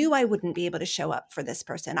 I knew I wouldn't be able to show up for this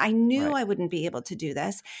person. I knew Right. I wouldn't be able to do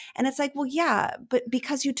this. And it's like, well, yeah, but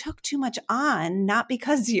because you took too much on, not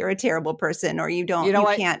because you're a terrible person or you You know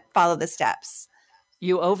what? can't follow the steps.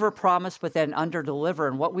 You overpromise, but then underdeliver.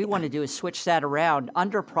 And what we Yeah. want to do is switch that around,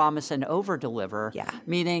 underpromise and overdeliver, Yeah.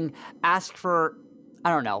 meaning ask for, I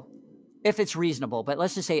don't know, if it's reasonable, but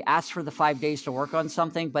let's just say ask for the 5 days to work on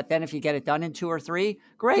something. But then if you get it done in 2 or 3,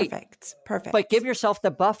 great. Perfect. But give yourself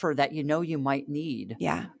the buffer that you know you might need.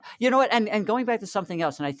 Yeah. You know what? And going back to something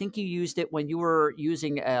else, and I think you used it when you were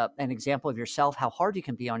using an example of yourself, how hard you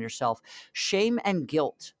can be on yourself. Shame and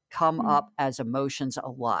guilt come up as emotions a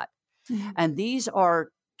lot. And these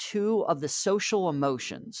are 2 of the social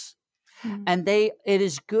emotions. And it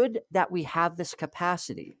is good that we have this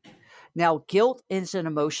capacity. Now, guilt is an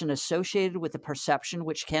emotion associated with the perception,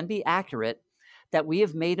 which can be accurate, that we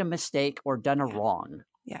have made a mistake or done a wrong.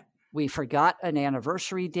 Yeah. We forgot an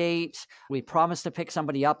anniversary date. We promised to pick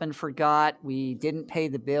somebody up and forgot. We didn't pay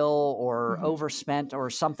the bill or overspent or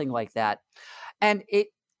something like that. And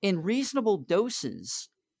in reasonable doses,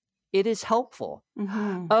 it is helpful.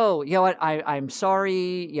 Oh, you know what? I'm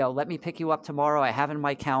sorry. Let me pick you up tomorrow. I have it in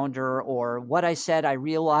my calendar. Or what I said, I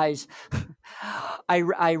realize, I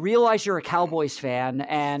realize you're a Cowboys fan,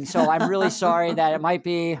 and so I'm really sorry that it might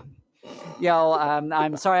be.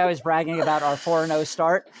 I'm sorry I was bragging about our 4-0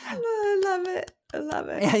 start. I love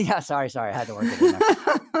it. Yeah, sorry. I had to work it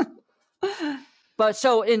in there. But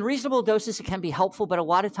so in reasonable doses, it can be helpful, but a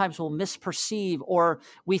lot of times we'll misperceive, or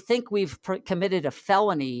we think we've committed a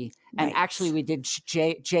felony and actually we did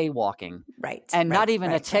jaywalking. Right. And not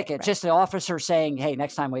even a ticket, right. just the officer saying, hey,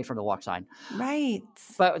 next time wait for the walk sign. Right.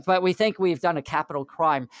 But we think we've done a capital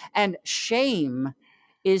crime. And shame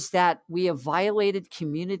is that we have violated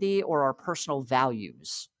community or our personal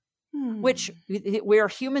values. Which we are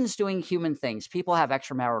humans doing human things. People have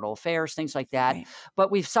extramarital affairs, things like that. Right.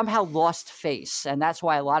 But we've somehow lost face. And that's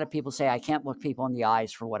why a lot of people say, I can't look people in the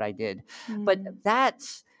eyes for what I did. But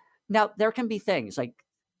now there can be things like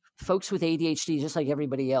folks with ADHD, just like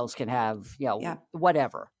everybody else can have,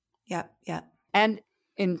 whatever. Yeah. And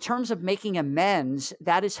in terms of making amends,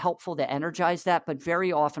 that is helpful to energize that. But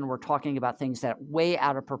very often we're talking about things that are way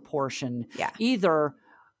out of proportion. Yeah. Either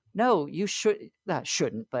no, you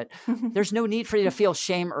shouldn't, but there's no need for you to feel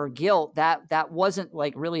shame or guilt. That wasn't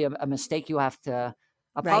like really a mistake you have to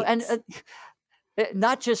apologize. Right. And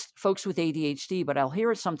not just folks with ADHD, but I'll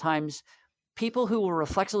hear it sometimes, people who will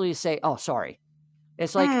reflexively say, oh, sorry.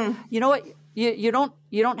 It's like, you know what? You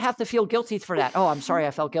don't have to feel guilty for that. Oh, I'm sorry,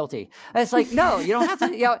 I felt guilty. And it's like, no, you don't have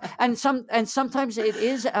to, and sometimes it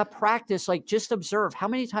is a practice, like just observe how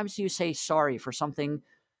many times do you say sorry for something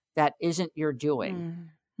that isn't your doing?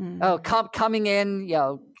 Oh, coming in,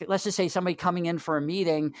 let's just say somebody coming in for a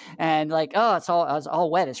meeting and like, oh, it's all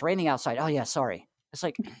wet. It's raining outside. Oh yeah, sorry. It's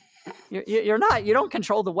like, you don't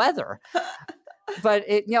control the weather, but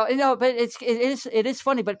it is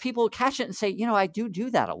funny, but people catch it and say, I do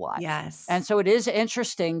that a lot. Yes. And so it is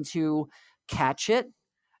interesting to catch it.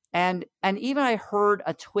 And even I heard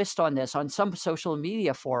a twist on this on some social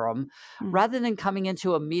media forum, rather than coming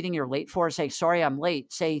into a meeting you're late for, say, sorry, I'm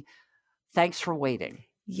late, say, thanks for waiting.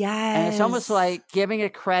 Yes. And it's almost like giving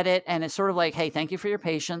it credit, and it's sort of like, hey, thank you for your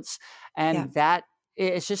patience. And that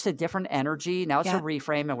it's just a different energy. Now it's a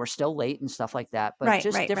reframe and we're still late and stuff like that, but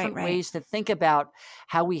just different ways to think about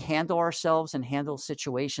how we handle ourselves and handle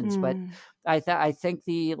situations. But I think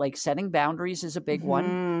the like setting boundaries is a big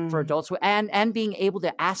one for adults, and being able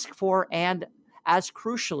to ask for and, as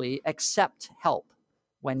crucially, accept help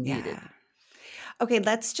when needed. Okay,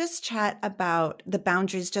 let's just chat about the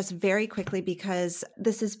boundaries just very quickly, because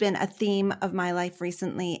this has been a theme of my life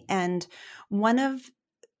recently. And one of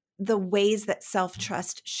the ways that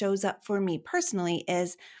self-trust shows up for me personally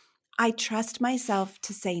is I trust myself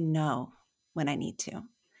to say no when I need to.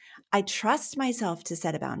 I trust myself to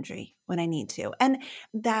set a boundary when I need to. And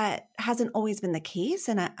that hasn't always been the case.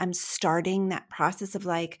 And I'm starting that process of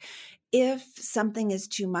like, if something is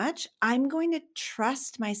too much, I'm going to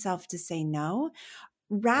trust myself to say no,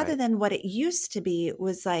 rather Right. than what it used to be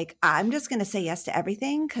was like, I'm just going to say yes to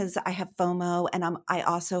everything because I have FOMO and I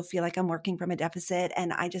also feel like I'm working from a deficit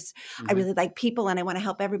and I Hmm. really like people and I want to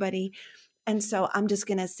help everybody. And so I'm just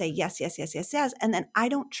going to say yes, yes, yes, yes, yes. And then I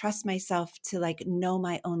don't trust myself to like know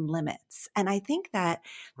my own limits. And I think that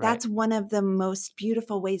Right. that's one of the most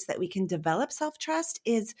beautiful ways that we can develop self-trust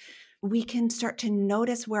is we can start to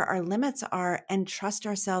notice where our limits are and trust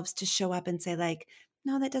ourselves to show up and say like,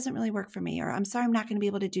 no, that doesn't really work for me. Or I'm sorry, I'm not going to be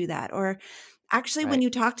able to do that. Or actually, when Right. you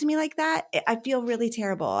talk to me like that, I feel really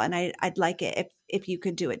terrible. And I'd like it if you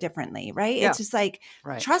could do it differently. Right. Yeah. It's just like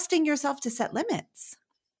Right. trusting yourself to set limits.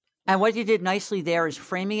 And what you did nicely there is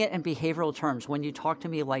framing it in behavioral terms. When you talk to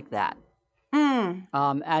me like that, Mm.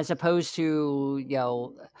 as opposed to,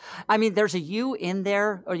 I mean, there's a you in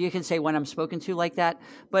there, or you can say when I'm spoken to like that.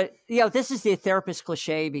 But, this is the therapist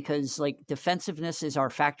cliche because like defensiveness is our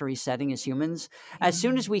factory setting as humans. As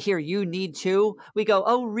soon as Mm. we hear you need to, we go,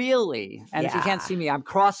 oh, really? And if you can't Yeah. see me, I'm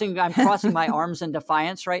crossing my arms in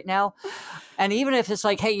defiance right now. And even if it's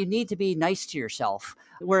like, hey, you need to be nice to yourself,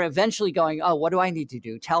 we're eventually going, oh, what do I need to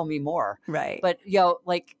do? Tell me more. Right. But,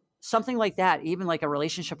 like something like that, even like a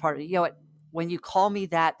relationship partner, when you call me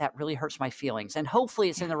that, that really hurts my feelings. And hopefully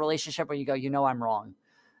it's Yeah. in a relationship where you go, I'm wrong.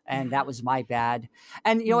 And that Yeah. was my bad.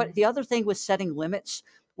 And you know what? Mm. The other thing with setting limits,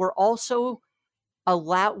 we're also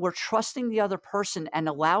we're trusting the other person and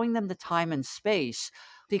allowing them the time and space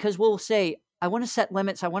because we'll say, I want to set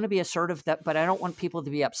limits. I want to be assertive, but I don't want people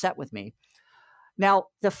to be upset with me. Now,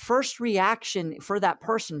 the first reaction for that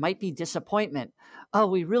person might be disappointment. Oh,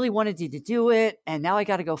 we really wanted you to do it. And now I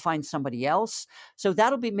got to go find somebody else. So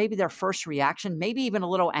that'll be maybe their first reaction, maybe even a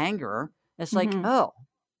little anger. It's like, Mm-hmm. oh,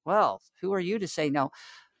 well, who are you to say no?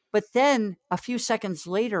 But then a few seconds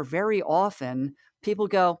later, very often, people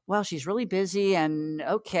go, well, she's really busy and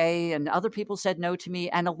okay. And other people said no to me,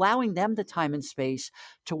 and allowing them the time and space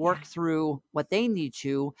to Yeah. work through what they need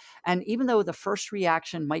to. And even though the first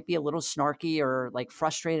reaction might be a little snarky or like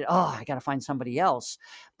frustrated, oh, I got to find somebody else,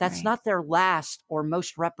 that's Right. not their last or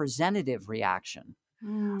most representative reaction.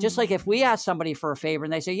 Just like if we Mm. ask somebody for a favor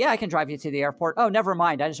and they say, yeah, I can drive you to the airport. Oh, never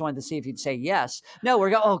mind. I just wanted to see if you'd say yes. No, we're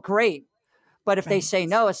going, oh, great. But if they Right. say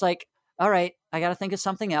no, it's like, all right, I got to think of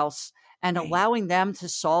something else. And Right. allowing them to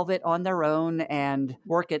solve it on their own and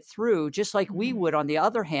work it through, just like we Mm-hmm. would, on the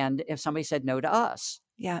other hand, if somebody said no to us.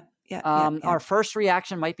 Yeah. Yeah. Yeah. Yeah. Our first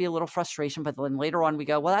reaction might be a little frustration, but then later on we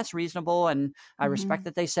go, well, that's reasonable. And I respect Mm-hmm.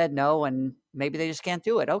 that they said no, and maybe they just can't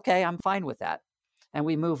do it. Okay, I'm fine with that. And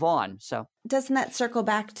we move on. So, Doesn't that circle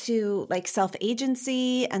back to like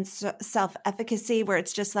self-agency and self-efficacy where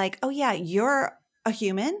it's just like, oh yeah, you're a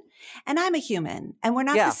human and I'm a human and we're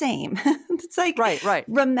not the yeah, same. It's like right, right.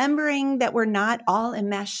 remembering that we're not all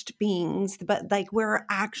enmeshed beings, but like we're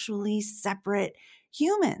actually separate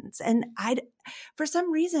humans. And for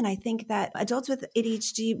some reason, I think that adults with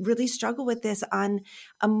ADHD really struggle with this on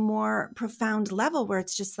a more profound level where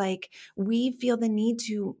it's just like we feel the need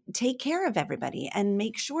to take care of everybody and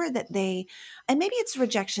make sure that and maybe it's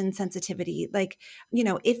rejection sensitivity. Like,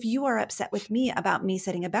 if you are upset with me about me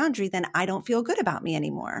setting a boundary, then I don't feel good about me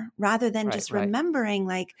anymore, rather than Right, just right. remembering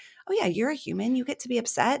like, oh yeah, you're a human. You get to be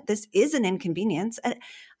upset. This is an inconvenience.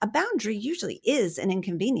 A boundary usually is an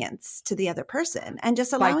inconvenience to the other person and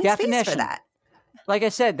just By allowing space for definition, that. like I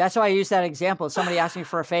said, that's why I use that example. Somebody asks me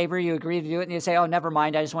for a favor, you agree to do it, and you say, oh, never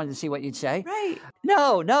mind. I just wanted to see what you'd say. Right.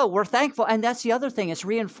 No, we're thankful. And that's the other thing. It's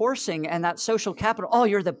reinforcing and that social capital. Oh,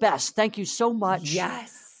 you're the best. Thank you so much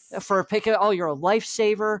Yes. for picking. Oh, you're a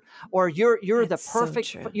lifesaver, or you're the That's so perfect.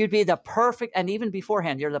 true. You'd be the perfect, and even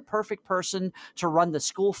beforehand, you're the perfect person to run the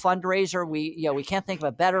school fundraiser. We can't think of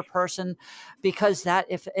a better person, because that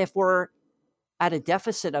if we're at a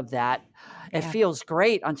deficit of that, it Yeah. feels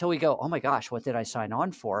great until we go, oh my gosh, what did I sign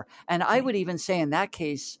on for? And I Right. would even say in that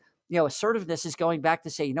case, assertiveness is going back to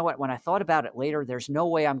say, you know what, when I thought about it later, there's no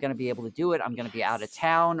way I'm going to be able to do it. I'm going to be out of Yes.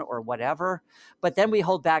 town or whatever. But then we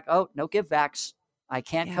hold back. Oh, no give backs. I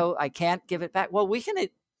can't Yeah. I can't give it back. Well, we can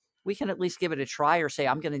at least give it a try, or say,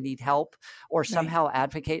 I'm going to need help, or Right. somehow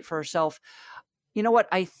advocate for herself. You know what?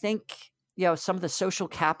 I think, some of the social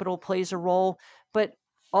capital plays a role, but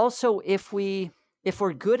also if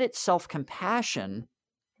we're good at self-compassion,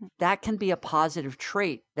 that can be a positive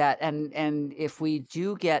trait. That and if we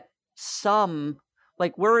do get some,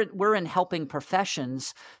 like we're in helping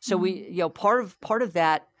professions, so Mm. we part of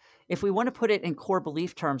that, if we want to put it in core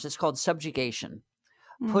belief terms, it's called subjugation,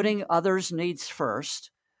 Mm. putting others' needs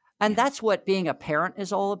first. And Yeah. that's what being a parent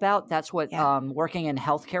is all about. That's what Yeah. working in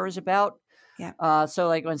healthcare is about. Yeah. So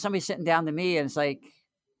like when somebody's sitting down to me and it's like,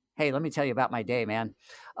 hey, let me tell you about my day, man.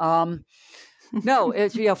 No,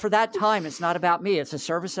 it's, for that time, it's not about me. It's a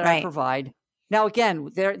service that I Right. provide. Now, again,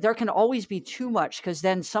 there can always be too much, because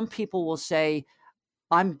then some people will say,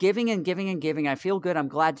 I'm giving and giving and giving. I feel good. I'm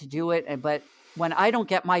glad to do it. But when I don't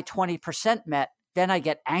get my 20% met, then I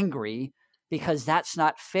get angry because that's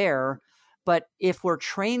not fair. But if we're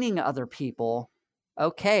training other people,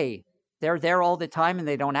 okay, they're there all the time and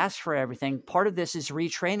they don't ask for everything. Part of this is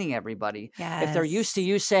retraining everybody. Yes. If they're used to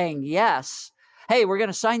you saying yes, hey, we're going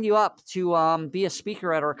to sign you up to be a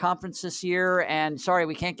speaker at our conference this year. And sorry,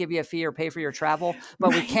 we can't give you a fee or pay for your travel, but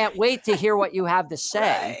we can't wait to hear what you have to say.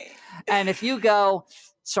 Right. And if you go,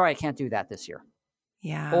 sorry, I can't do that this year.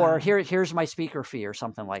 Yeah. Or here's my speaker fee or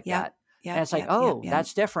something like that. Yep. And it's like, Yep.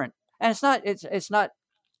 that's different. And it's not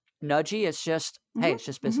nudgy. It's just, hey, it's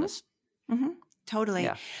just business. Totally.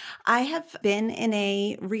 Yeah. I have been in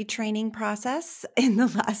a retraining process in the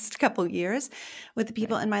last couple of years with the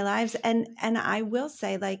people in my lives. And I will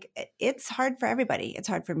say, like, it's hard for everybody. It's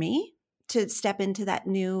hard for me to step into that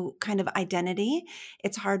new kind of identity.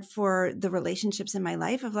 It's hard for the relationships in my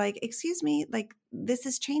life of like, excuse me, like this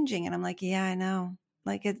is changing. And I'm like, yeah, I know.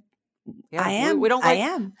 Like it, yeah, I am. We don't I like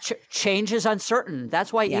am. Change is uncertain.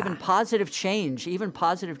 That's why Yeah. even positive change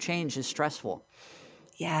is stressful.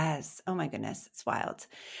 Yes. Oh my goodness. It's wild.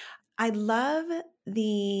 I love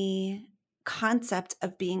the concept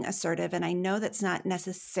of being assertive. And I know that's not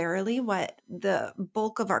necessarily what the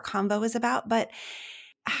bulk of our convo is about, but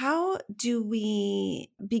how do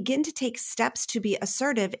we begin to take steps to be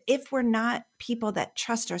assertive if we're not people that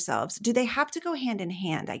trust ourselves? Do they have to go hand in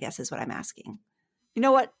hand, I guess is what I'm asking. You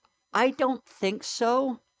know what? I don't think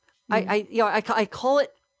so. I call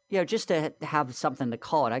it, just to have something to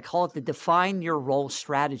call it, I call it the define your role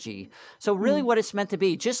strategy. So really what it's meant to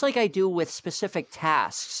be, just like I do with specific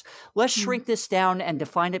tasks, let's shrink this down and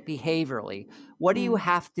define it behaviorally. What do you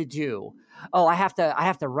have to do? Oh, I have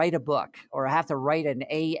to write a book, or I have to write an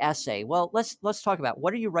essay. Well, let's talk about,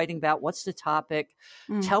 what are you writing about? What's the topic?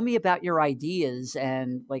 Tell me about your ideas,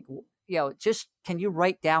 and like, just, can you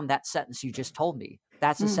write down that sentence you just told me?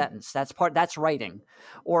 That's a sentence. That's writing,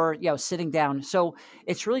 or, sitting down. So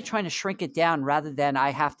it's really trying to shrink it down rather than I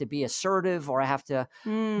have to be assertive, or I have to,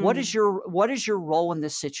 what is your role in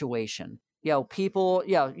this situation? People,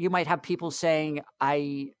 you might have people saying,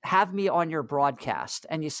 I have me on your broadcast,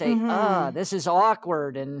 and you say, this is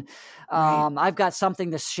awkward. And I've got something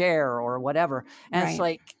to share or whatever. And it's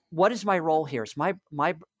like, what is my role here? It's my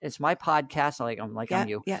podcast. I'm on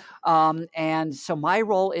you. Yeah. And so my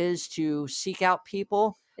role is to seek out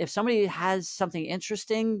people. If somebody has something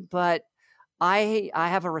interesting, but I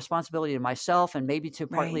have a responsibility to myself and maybe to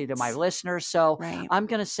partly to my listeners. So I'm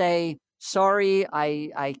going to say, sorry,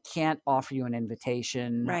 I can't offer you an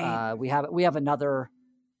invitation. We have another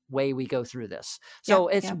way we go through this. So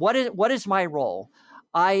what is my role?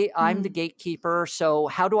 I'm the gatekeeper. So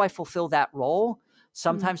how do I fulfill that role?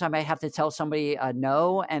 Sometimes I might have to tell somebody a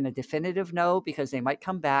no, and a definitive no, because they might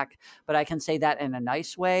come back, but I can say that in a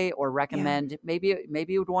nice way, or recommend maybe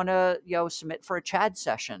you'd want to submit for a CHAD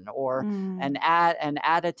session, or and add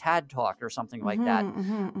a TAD talk or something like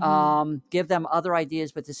that. Give them other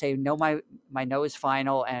ideas, but to say no, my no is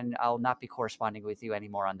final, and I'll not be corresponding with you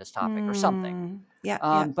anymore on this topic or something.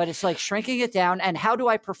 But it's like shrinking it down. And how do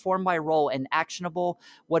I perform my role in actionable?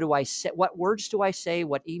 What do I say? What words do I say?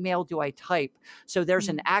 What email do I type? So there's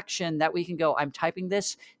an action that we can go, I'm typing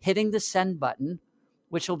this, hitting the send button,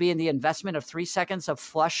 which will be in the investment of 3 seconds of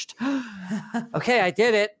flushed. Okay, I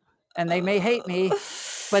did it. And they may hate me.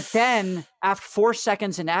 But then after 4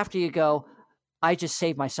 seconds and after, you go, I just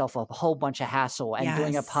saved myself a whole bunch of hassle and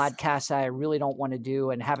doing a podcast that I really don't want to do,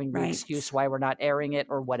 and having the excuse why we're not airing it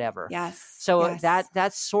or whatever. So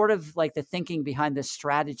that's sort of like the thinking behind this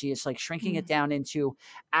strategy. It's like shrinking it down into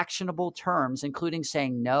actionable terms, including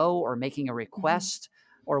saying no or making a request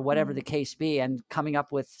or whatever the case be, and coming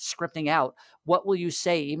up with scripting out, what will you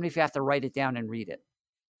say, even if you have to write it down and read it,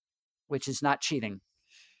 which is not cheating.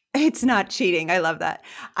 It's not cheating. I love that.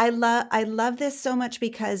 I love this so much,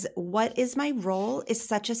 because what is my role is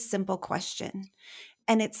such a simple question.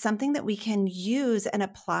 And it's something that we can use and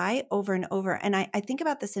apply over and over. And I think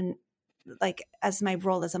about this in like as my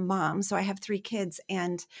role as a mom. So I have 3 kids.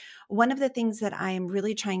 And one of the things that I am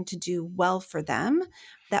really trying to do well for them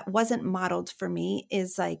that wasn't modeled for me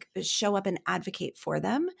is like show up and advocate for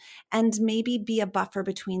them, and maybe be a buffer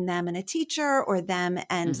between them and a teacher, or them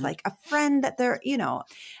and like a friend that they're,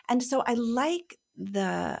 And so I like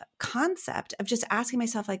the concept of just asking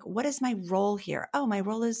myself, like, what is my role here? Oh, my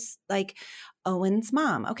role is like Owen's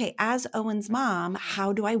mom. Okay, as Owen's mom,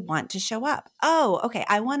 how do I want to show up? Oh, okay,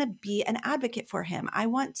 I want to be an advocate for him. I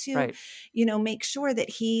want to, Right. make sure that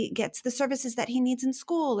he gets the services that he needs in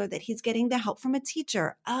school, or that he's getting the help from a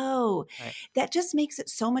teacher. Oh, Right. that just makes it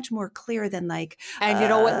so much more clear than like, And you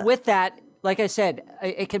know what? With that, like I said,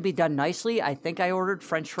 it can be done nicely. I think I ordered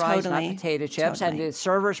French fries, not Totally. potato chips, and Totally. the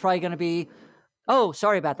server's probably going to be, "Oh,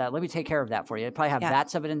 sorry about that. Let me take care of that for you." They probably have Yeah.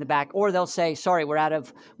 vats of it in the back, or they'll say, "Sorry, we're out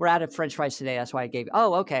of French fries today. That's why I gave you."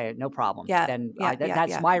 Oh, okay, no problem. Yeah. Then Yeah.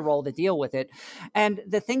 that's my role to deal with it. And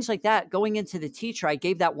the things like that, going into the teacher, I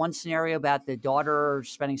gave that one scenario about the daughter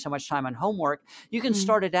spending so much time on homework. You can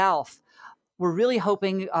start it off. We're really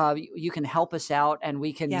hoping you can help us out and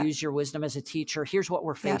we can Yeah. use your wisdom as a teacher. Here's what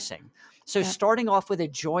we're Yeah. facing. So Yeah. starting off with a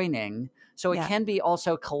joining, so it Yeah. can be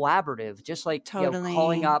also collaborative, just like Totally.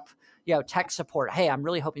 calling up tech support. Hey, I'm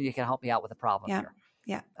really hoping you can help me out with a problem Yeah. here.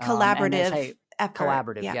 Yeah. And they Collaborative say effort.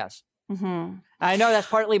 collaborative, Yeah. yes. Mm-hmm. I know that's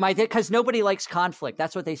partly because nobody likes conflict.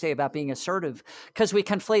 That's what they say about being assertive, because we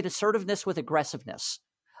conflate assertiveness with aggressiveness.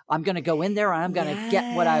 I'm going to go in there and I'm going to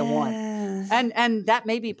get what I want. Yes. And that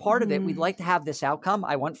may be part of it. We'd like to have this outcome.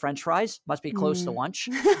 I want French fries. Must be close to lunch.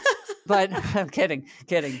 But I'm kidding.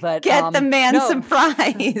 But get the man some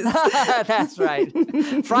fries. That's right.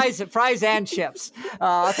 Fries and chips.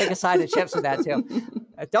 I'll take a side of chips with that too.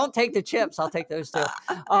 Don't take the chips. I'll take those too.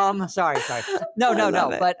 Sorry.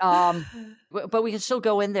 No. But we can still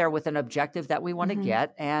go in there with an objective that we want to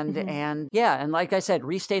get, and like I said,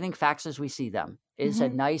 restating facts as we see them is a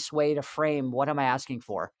nice way to frame what am I asking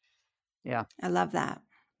for. Yeah. I love that.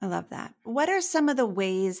 What are some of the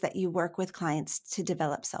ways that you work with clients to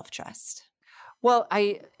develop self-trust? Well,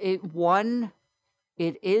 it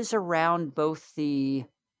is around both the,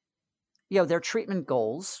 their treatment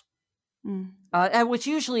goals, and which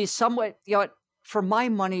usually is somewhat, for my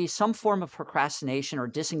money, some form of procrastination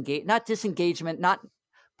or not disengagement, not,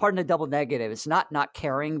 pardon the double negative. It's not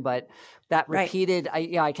caring, but that repeated,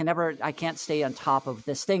 I can't stay on top of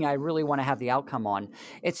this thing I really want to have the outcome on.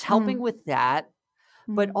 It's helping with that,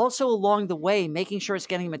 but also along the way, making sure it's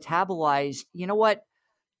getting metabolized. You know what?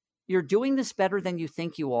 You're doing this better than you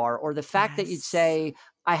think you are, or the fact that you'd say,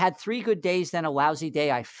 I had 3 good days, then a lousy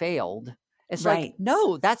day, I failed. It's like,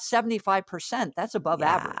 no, that's 75%. That's above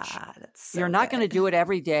average. That's so you're not going to do it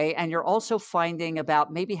every day. And you're also finding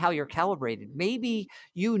about maybe how you're calibrated. Maybe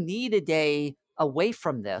you need a day away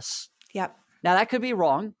from this. Yep. Now that could be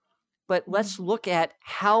wrong, but let's look at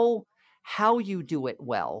how you do it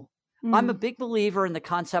well. I'm a big believer in the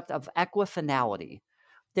concept of equifinality.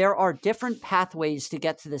 There are different pathways to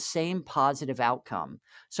get to the same positive outcome.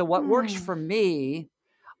 So what works for me,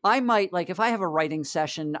 I might, like if I have a writing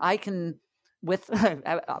session, I can, with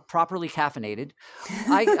properly caffeinated,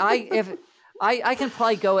 I can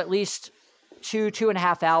probably go at least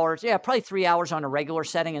 2.5 hours. Yeah, probably 3 hours on a regular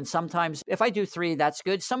setting. And sometimes if I do 3, that's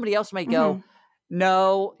good. Somebody else may go,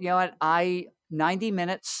 no, you know what? 90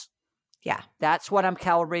 minutes. Yeah. That's what I'm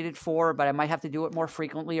calibrated for, but I might have to do it more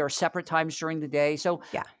frequently or separate times during the day. So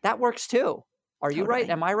that works too. Are you right?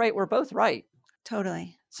 Am I right? We're both right.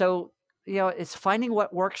 Totally. So, it's finding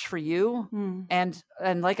what works for you. And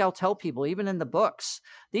like I'll tell people, even in the books,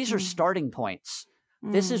 these are starting points.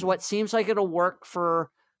 This is what seems like it'll work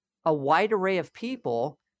for a wide array of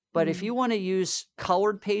people. But if you want to use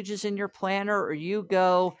colored pages in your planner, or you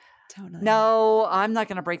go, no, I'm not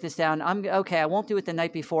going to break this down. I won't do it the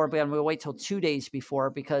night before, but I'm going to wait till 2 days before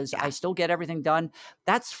because I still get everything done.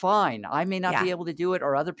 That's fine. I may not be able to do it,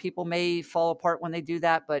 or other people may fall apart when they do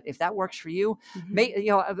that. But if that works for you,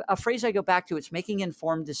 a phrase I go back to, it's making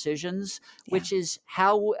informed decisions, which is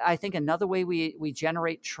how I think another way we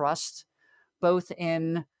generate trust, both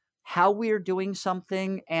in how we're doing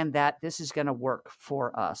something and that this is going to work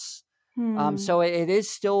for us. So it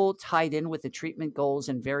is still tied in with the treatment goals,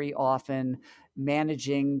 and very often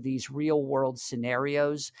managing these real world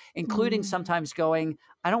scenarios, including sometimes going,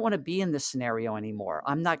 I don't want to be in this scenario anymore.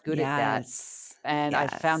 I'm not good at that. And I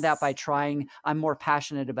found out by trying, I'm more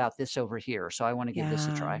passionate about this over here. So I want to give this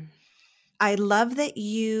a try. I love that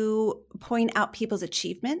you point out people's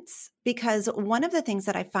achievements, because one of the things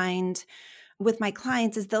that I find with my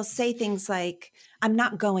clients is they'll say things like, I'm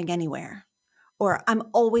not going anywhere, or I'm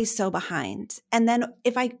always so behind. And then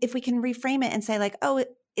if we can reframe it and say like, oh,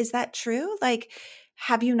 is that true? Like,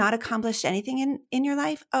 have you not accomplished anything in your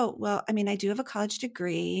life? Oh, well, I mean, I do have a college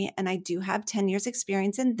degree and I do have 10 years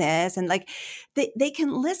experience in this. And like they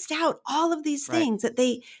can list out all of these things that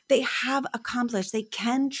they have accomplished. They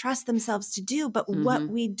can trust themselves to do. But what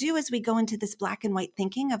we do is we go into this black and white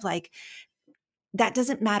thinking of like, that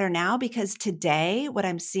doesn't matter now because today what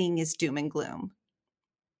I'm seeing is doom and gloom.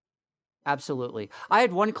 Absolutely. I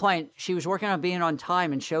had one client, she was working on being on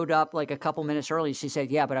time and showed up like a couple minutes early. She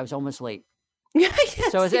said, yeah, but I was almost late.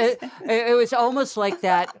 Yes, So exactly. it was almost like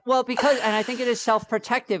that. Well, because, and I think it is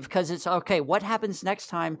self-protective because it's okay. What happens next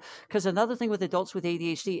time? Because another thing with adults with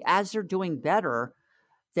ADHD, as they're doing better,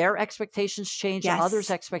 their expectations change, Yes. others'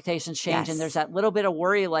 expectations change. Yes. And there's that little bit of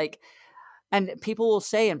worry, like, and people will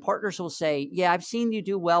say, and partners will say, yeah, I've seen you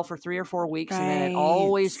do well for 3 or 4 weeks. And then it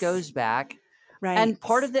always goes back. Right. And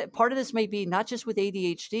part of this may be not just with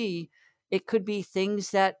ADHD, it could be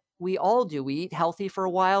things that we all do. We eat healthy for a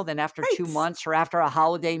while, then after 2 months or after a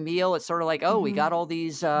holiday meal, it's sort of like, oh, we got all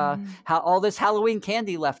these, all this Halloween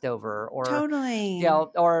candy left over, or Totally. you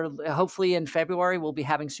know, or hopefully in February we'll be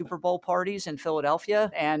having Super Bowl parties in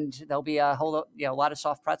Philadelphia, and there'll be a whole, you know, a lot of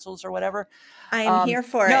soft pretzels or whatever. I'm here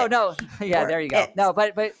for it. No, yeah, there you go. No,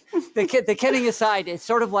 but the kidding aside, it's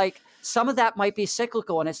sort of like some of that might be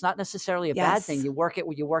cyclical, and it's not necessarily a bad thing. You work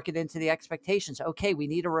it into the expectations. Okay, we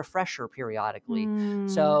need a refresher periodically.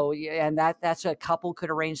 So, and that's a couple could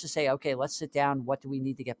arrange to say, okay, let's sit down. What do we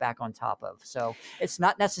need to get back on top of? So it's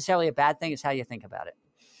not necessarily a bad thing. It's how you think about it.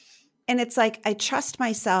 And it's like, I trust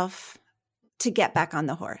myself to get back on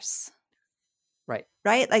the horse. Right.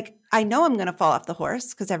 Right? Like, I know I'm going to fall off the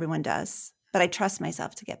horse because everyone does, but I trust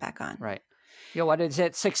myself to get back on. Right. You know, what is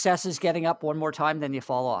it? Success is getting up one more time, then you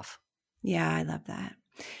fall off. Yeah, I love that.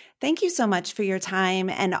 Thank you so much for your time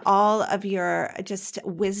and all of your just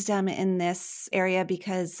wisdom in this area,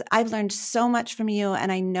 because I've learned so much from you,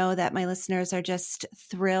 and I know that my listeners are just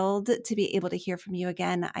thrilled to be able to hear from you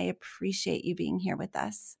again. I appreciate you being here with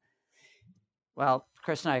us. Well,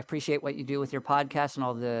 Kristen, I appreciate what you do with your podcast and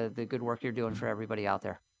all the good work you're doing for everybody out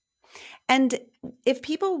there. And if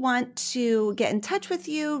people want to get in touch with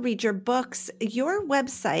you, read your books, your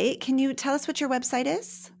website, can you tell us what your website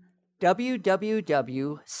is?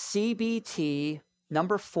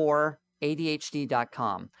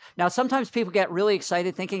 www.cbt4ADHD.com. Now, sometimes people get really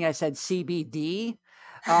excited thinking I said CBD,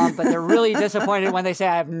 but they're really disappointed when they say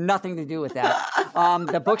I have nothing to do with that.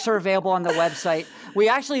 The books are available on the website. We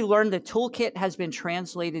actually learned the toolkit has been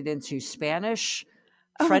translated into Spanish,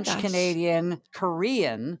 French, Canadian,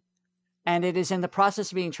 Korean, and it is in the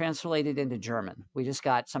process of being translated into German. We just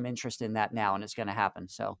got some interest in that now, and it's going to happen.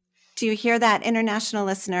 So. Do you hear that, international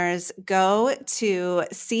listeners? Go to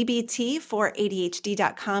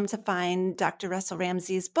cbt4adhd.com to find Dr. Russell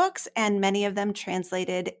Ramsey's books, and many of them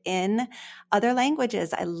translated in other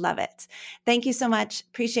languages. I love it. Thank you so much.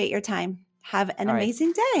 Appreciate your time. Have an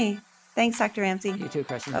amazing day. Thanks, Dr. Ramsey. You too,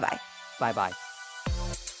 Kristen. Bye-bye. Bye-bye.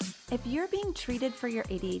 If you're being treated for your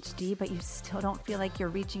ADHD, but you still don't feel like you're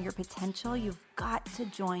reaching your potential, you've got to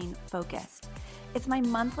join Focused. It's my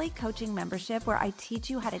monthly coaching membership where I teach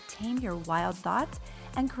you how to tame your wild thoughts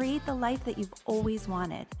and create the life that you've always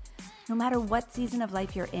wanted. No matter what season of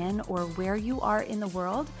life you're in or where you are in the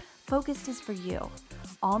world, Focused is for you.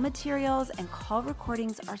 All materials and call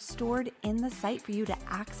recordings are stored in the site for you to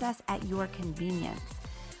access at your convenience.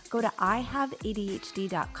 Go to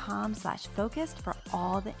ihaveadhd.com/focused for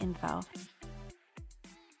all the info.